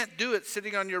you can't do it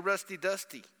sitting on your rusty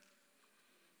dusty.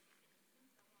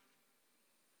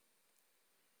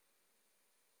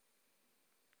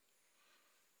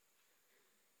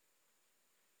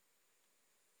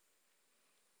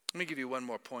 Let me give you one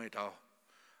more point.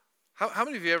 How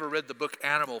many of you ever read the book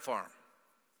Animal Farm?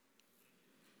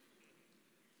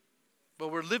 Well,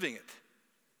 we're living it.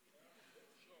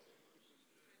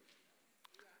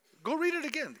 Go read it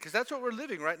again, because that's what we're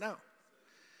living right now.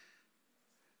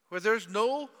 Where there's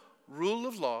no rule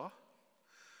of law,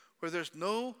 where there's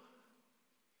no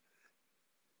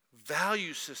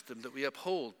value system that we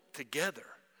uphold together,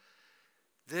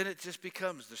 then it just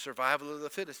becomes the survival of the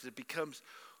fittest. It becomes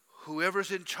whoever's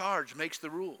in charge makes the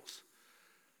rules.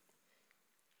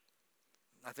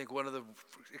 I think one of the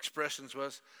expressions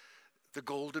was the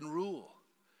golden rule.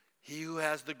 He who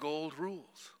has the gold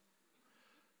rules.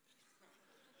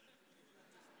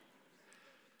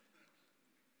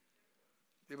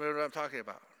 You know what I'm talking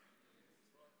about?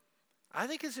 I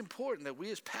think it's important that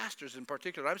we as pastors in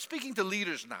particular, I'm speaking to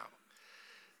leaders now,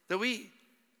 that we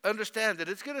understand that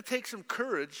it's going to take some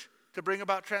courage to bring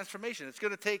about transformation. It's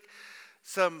going to take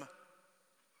some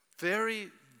very,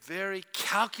 very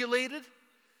calculated,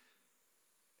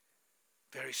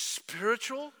 very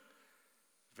spiritual,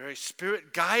 very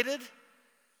spirit-guided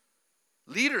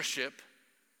leadership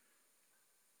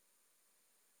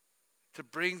to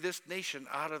bring this nation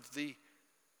out of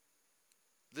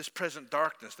this present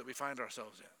darkness that we find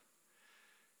ourselves in.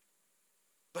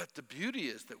 But the beauty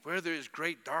is that where there is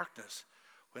great darkness,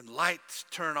 when lights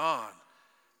turn on,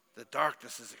 the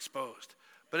darkness is exposed.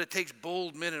 But it takes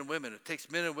bold men and women. It takes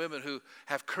men and women who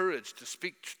have courage to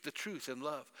speak the truth in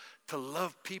love, to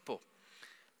love people.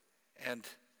 And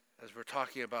as we're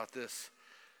talking about this,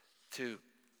 to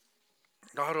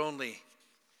not only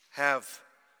have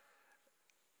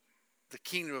the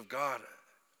kingdom of God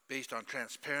based on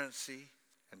transparency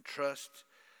and trust,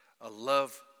 a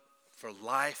love for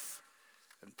life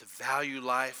and to value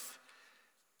life.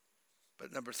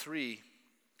 But number 3,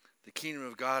 the kingdom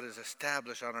of God is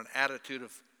established on an attitude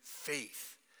of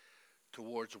faith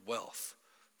towards wealth.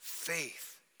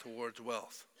 Faith towards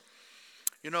wealth.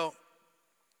 You know,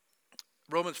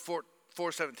 Romans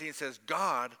 4:17 says,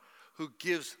 God who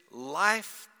gives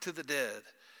life to the dead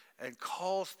and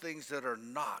calls things that are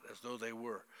not as though they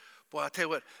were. Boy, I'll tell you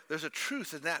what, there's a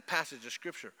truth in that passage of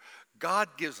Scripture. God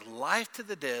gives life to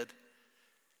the dead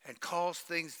and calls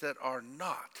things that are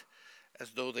not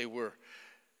as though they were.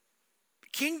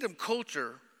 Kingdom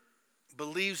culture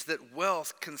believes that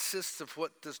wealth consists of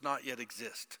what does not yet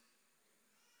exist.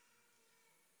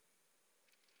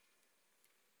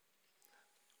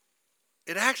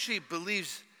 It actually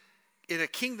believes, in a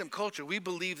kingdom culture, we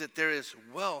believe that there is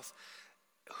wealth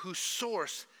whose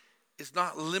source is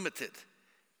not limited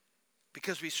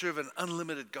because we serve an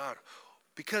unlimited God.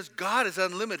 Because God is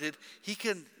unlimited, He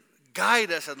can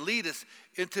guide us and lead us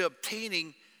into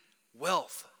obtaining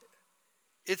wealth.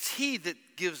 It's He that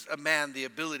gives a man the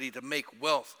ability to make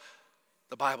wealth,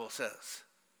 the Bible says.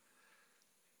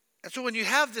 And so when you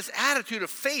have this attitude of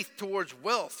faith towards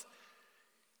wealth,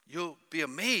 you'll be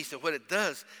amazed at what it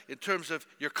does in terms of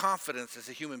your confidence as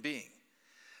a human being.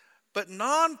 But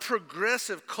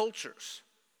non-progressive cultures,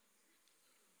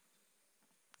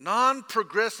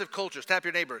 tap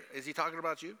your neighbor, is he talking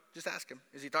about you? Just ask him,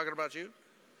 is he talking about you?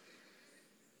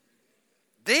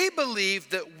 They believe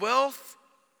that wealth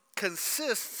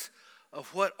consists of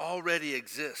what already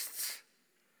exists.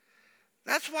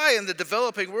 That's why in the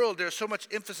developing world there's so much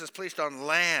emphasis placed on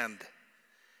land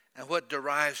and what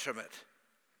derives from it.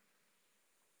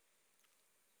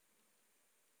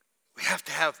 We have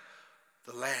to have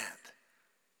the land.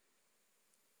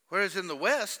 Whereas in the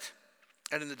West,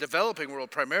 and in the developing world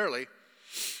primarily,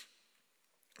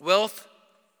 wealth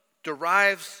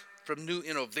derives from new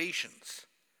innovations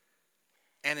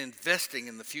and investing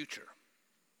in the future.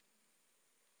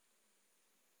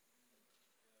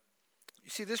 You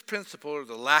see, this principle, or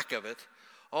the lack of it,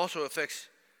 also affects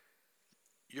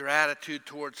your attitude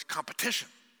towards competition.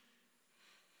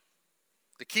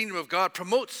 The kingdom of God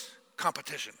promotes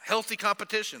competition, healthy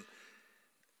competition,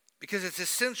 because it's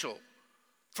essential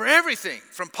for everything,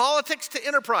 from politics to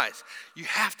enterprise. You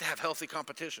have to have healthy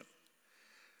competition.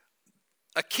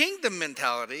 A kingdom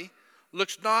mentality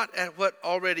looks not at what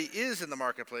already is in the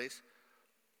marketplace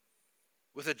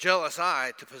with a jealous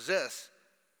eye to possess,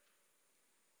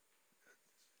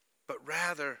 but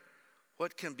rather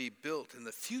what can be built in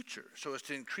the future so as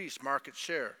to increase market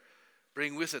share,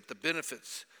 bring with it the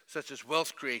benefits such as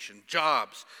wealth creation,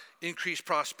 jobs, increased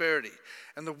prosperity.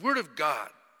 And the Word of God,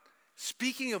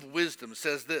 speaking of wisdom,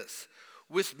 says this: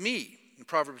 with me, in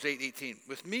Proverbs 8:18,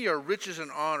 with me are riches and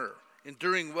honor,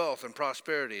 enduring wealth and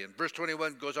prosperity. And verse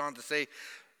 21 goes on to say,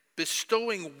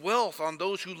 bestowing wealth on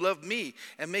those who love me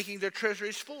and making their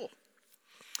treasuries full.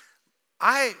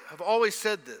 I have always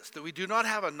said this, that we do not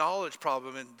have a knowledge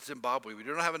problem in Zimbabwe. We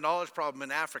do not have a knowledge problem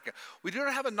in Africa. We do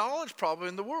not have a knowledge problem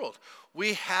in the world.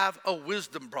 We have a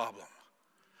wisdom problem.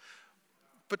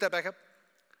 Put that back up.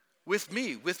 With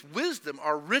me, with wisdom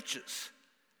are riches.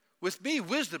 With me,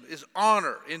 wisdom is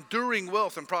honor, enduring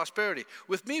wealth and prosperity.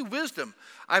 With me, wisdom,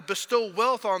 I bestow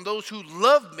wealth on those who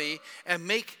love me and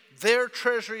make their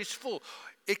treasuries full.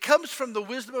 It comes from the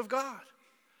wisdom of God.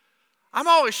 I'm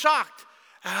always shocked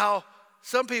at how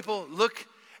some people look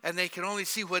and they can only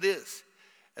see what is.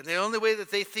 And the only way that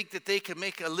they think that they can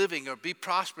make a living or be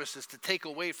prosperous is to take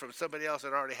away from somebody else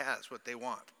that already has what they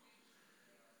want.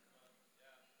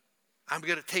 I'm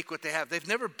going to take what they have. They've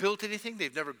never built anything.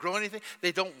 They've never grown anything.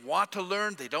 They don't want to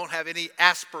learn. They don't have any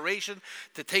aspiration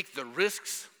to take the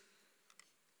risks.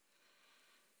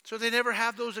 So they never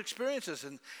have those experiences.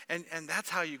 And that's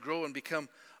how you grow and become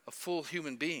a full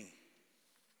human being.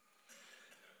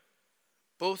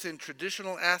 Both in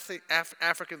traditional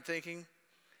African thinking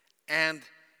and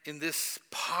in this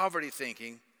poverty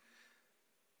thinking,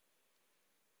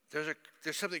 there's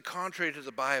something contrary to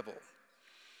the Bible.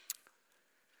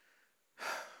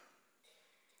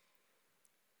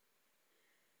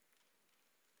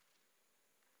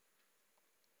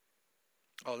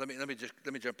 Oh, let me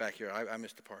jump back here. I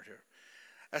missed a part here.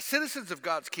 As citizens of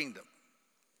God's kingdom,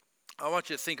 I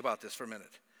want you to think about this for a minute.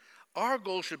 Our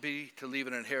goal should be to leave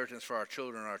an inheritance for our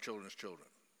children and our children's children.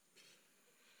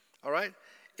 All right?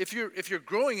 If you're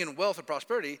growing in wealth and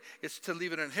prosperity, it's to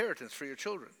leave an inheritance for your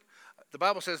children. The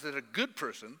Bible says that a good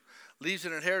person leaves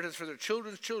an inheritance for their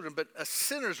children's children, but a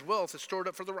sinner's wealth is stored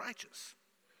up for the righteous.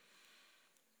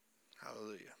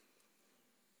 Hallelujah.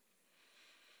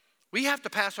 We have to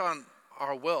pass on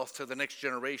our wealth to the next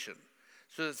generation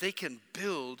so that they can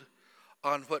build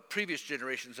on what previous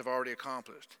generations have already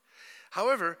accomplished.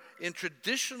 However, in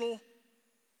traditional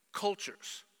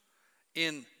cultures,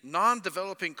 in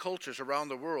non-developing cultures around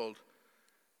the world,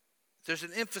 there's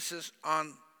an emphasis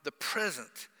on the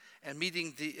present and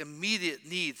meeting the immediate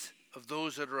needs of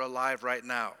those that are alive right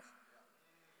now.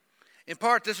 In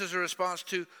part, this is a response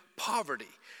to poverty.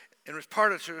 In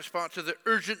part, it's a response to the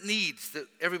urgent needs that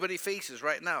everybody faces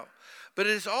right now. But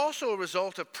it is also a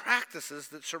result of practices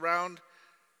that surround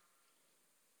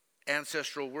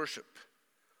ancestral worship.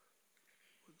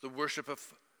 The worship of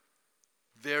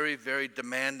very, very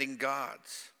demanding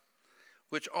gods,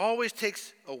 which always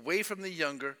takes away from the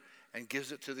younger and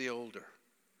gives it to the older.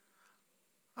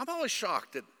 I'm always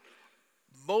shocked that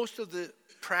most of the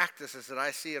practices that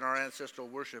I see in our ancestral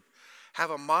worship have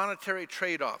a monetary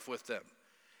trade-off with them.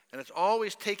 And it's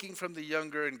always taking from the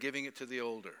younger and giving it to the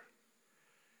older.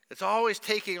 It's always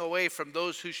taking away from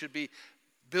those who should be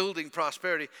building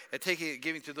prosperity and taking it,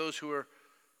 giving to those who are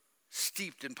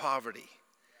steeped in poverty.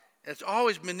 And it's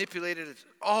always manipulated. It's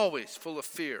always full of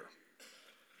fear,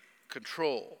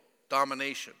 control,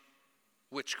 domination,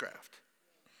 witchcraft.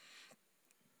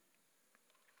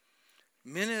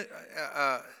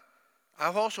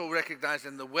 I've also recognized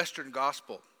in the Western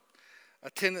gospel a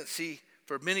tendency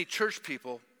for many church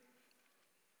people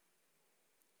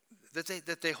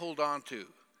that they hold on to.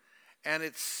 And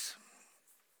it's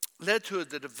led to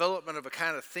the development of a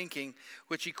kind of thinking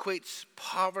which equates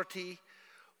poverty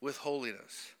with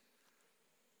holiness.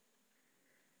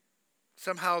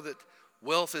 Somehow that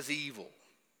wealth is evil.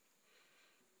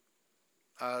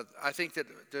 I think that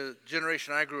the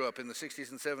generation I grew up in, the 60s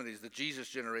and 70s, the Jesus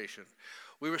generation,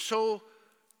 we were so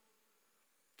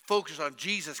focused on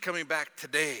Jesus coming back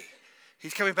today.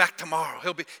 He's coming back tomorrow.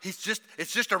 It's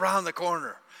just around the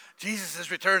corner. Jesus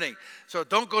is returning. So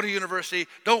don't go to university.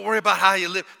 Don't worry about how you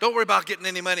live. Don't worry about getting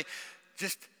any money.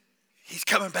 He's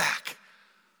coming back.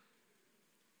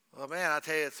 Well, man, I'll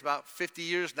tell you, it's about 50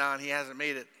 years now and he hasn't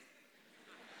made it.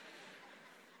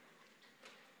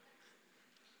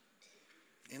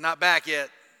 He's not back yet.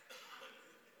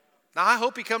 Now, I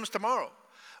hope he comes tomorrow,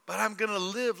 but I'm going to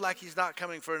live like he's not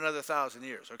coming for another 1,000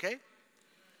 years, okay?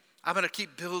 I'm going to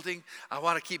keep building. I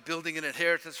want to keep building an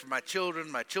inheritance for my children,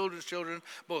 my children's children,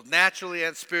 both naturally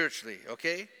and spiritually,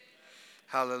 okay?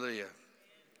 Hallelujah.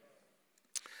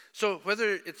 So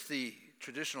whether it's the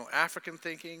traditional African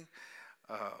thinking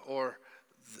or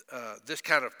this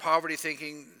kind of poverty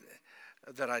thinking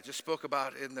that I just spoke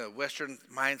about in the Western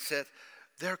mindset,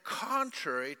 they're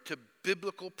contrary to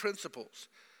biblical principles,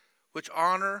 which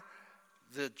honor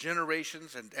the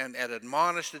generations and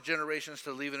admonish the generations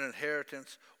to leave an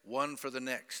inheritance, one for the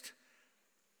next.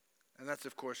 And that's,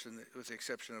 of course, with the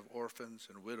exception of orphans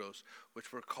and widows,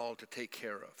 which we're called to take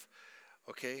care of.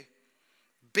 Okay?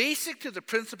 Basic to the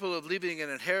principle of leaving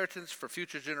an inheritance for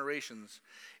future generations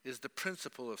is the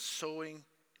principle of sowing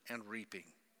and reaping.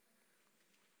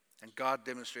 And God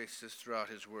demonstrates this throughout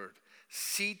his word.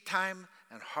 Seed time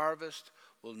and harvest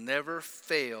will never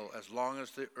fail as long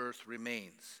as the earth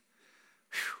remains.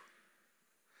 Whew.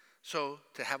 So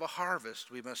to have a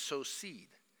harvest, we must sow seed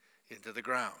into the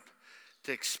ground.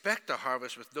 To expect a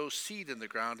harvest with no seed in the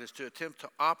ground is to attempt to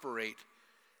operate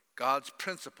God's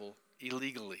principle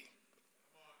illegally.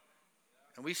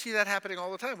 And we see that happening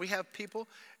all the time. We have people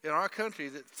in our country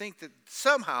that think that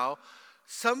somehow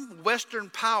some Western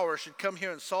power should come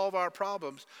here and solve our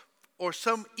problems, or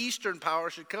some Eastern power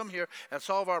should come here and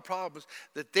solve our problems,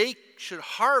 that they should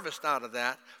harvest out of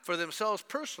that for themselves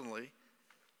personally.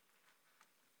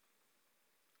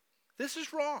 This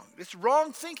is wrong. It's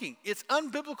wrong thinking. It's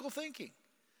unbiblical thinking.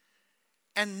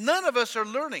 And none of us are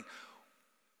learning.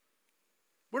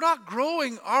 We're not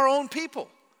growing our own people.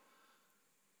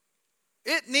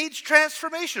 It needs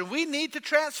transformation. We need to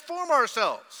transform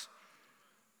ourselves.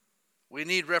 We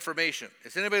need reformation.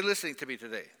 Is anybody listening to me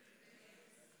today?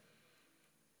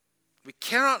 We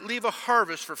cannot leave a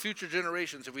harvest for future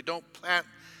generations if we don't plant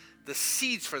the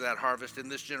seeds for that harvest in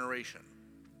this generation.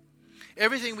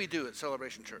 Everything we do at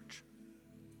Celebration Church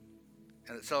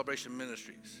and at Celebration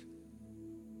Ministries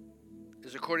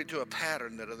is according to a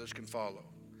pattern that others can follow.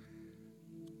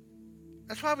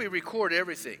 That's why we record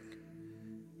everything.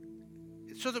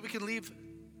 It's so that we can leave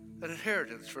an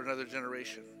inheritance for another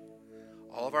generation.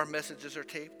 All of our messages are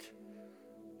taped.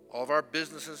 All of our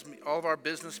business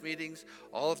meetings,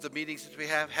 all of the meetings that we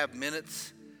have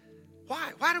minutes.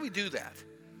 Why? Why do we do that?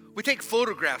 We take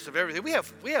photographs of everything. We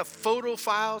have photo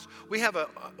files. We have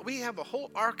a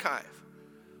whole archive.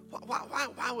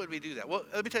 Why would we do that? Well,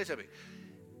 let me tell you something.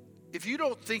 If you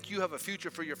don't think you have a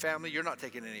future for your family, you're not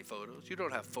taking any photos. You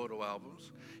don't have photo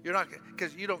albums. You're not,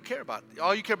 because you don't care about it.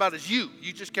 All you care about is you.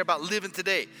 You just care about living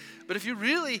today. But if you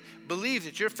really believe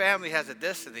that your family has a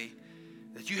destiny,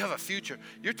 that you have a future,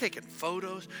 you're taking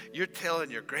photos, you're telling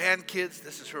your grandkids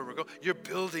this is where we're going. You're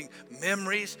building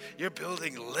memories, you're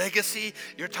building legacy.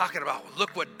 You're talking about,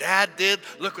 look what dad did,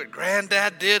 look what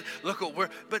granddad did, look what we're,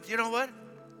 but you know what?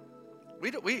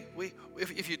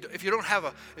 If you don't have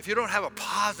a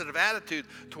positive attitude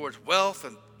towards wealth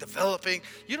and developing,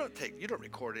 you don't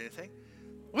record anything.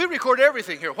 We record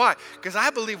everything here. Why? Because I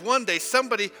believe one day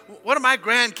one of my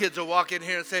grandkids will walk in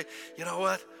here and say, you know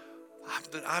what?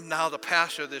 I'm now the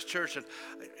pastor of this church, and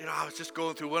I was just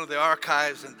going through one of the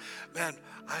archives, and man,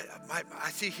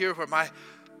 I see here where my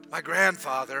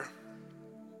grandfather,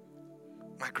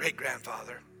 my great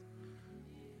grandfather,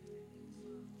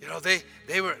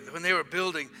 they were when they were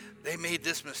building, they made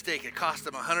this mistake. It cost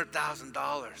them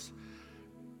 $100,000.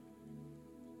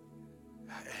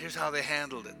 Here's how they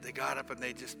handled it. They got up and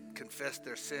they just confessed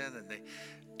their sin, and they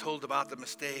told about the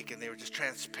mistake, and they were just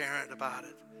transparent about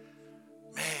it.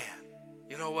 Man.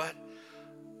 You know what?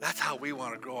 That's how we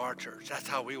want to grow our church. That's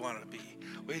how we want to be.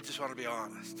 We just want to be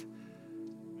honest.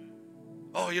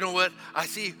 Oh, you know what? I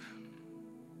see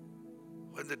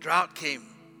when the drought came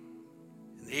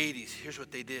In the 80s, here's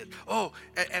what they did. Oh,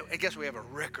 and guess we have a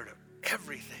record of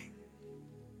everything.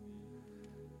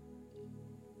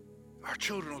 Our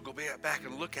children will go back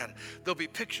and look at it. There'll be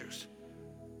pictures.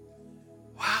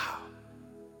 Wow.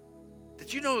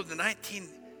 Did you know in the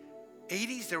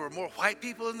 1980s there were more white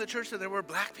people in the church than there were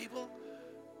black people?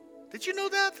 Did you know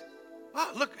that?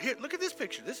 Oh, look here, look at this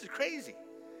picture. This is crazy.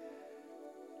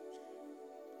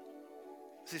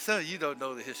 See, some of you don't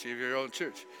know the history of your own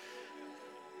church.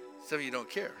 Some of you don't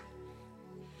care.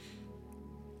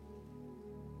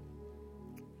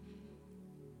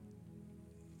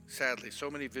 Sadly, so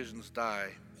many visions die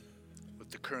with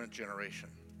the current generation.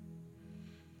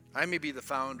 I may be the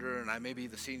founder and I may be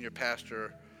the senior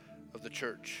pastor of the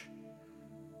church,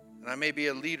 and I may be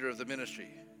a leader of the ministry,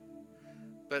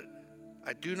 but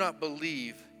I do not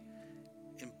believe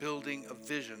in building a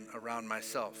vision around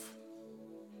myself.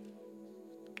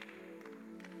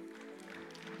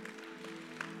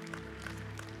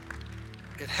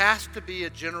 It has to be a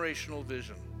generational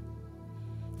vision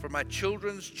for my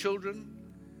children's children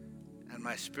and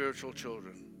my spiritual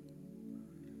children.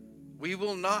 We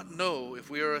will not know if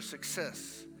we are a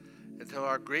success until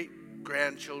our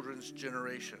great-grandchildren's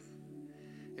generation.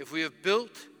 If we have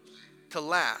built to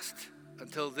last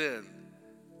until then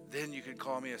you can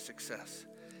call me a success.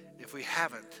 If we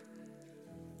haven't,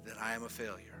 then I am a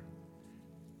failure.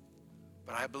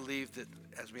 But I believe that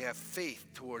as we have faith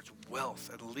towards wealth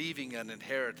and leaving an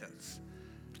inheritance,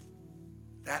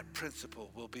 that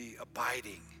principle will be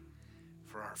abiding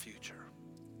for our future.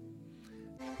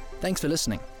 Thanks for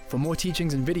listening. For more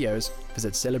teachings and videos,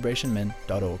 visit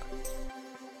celebrationmen.org.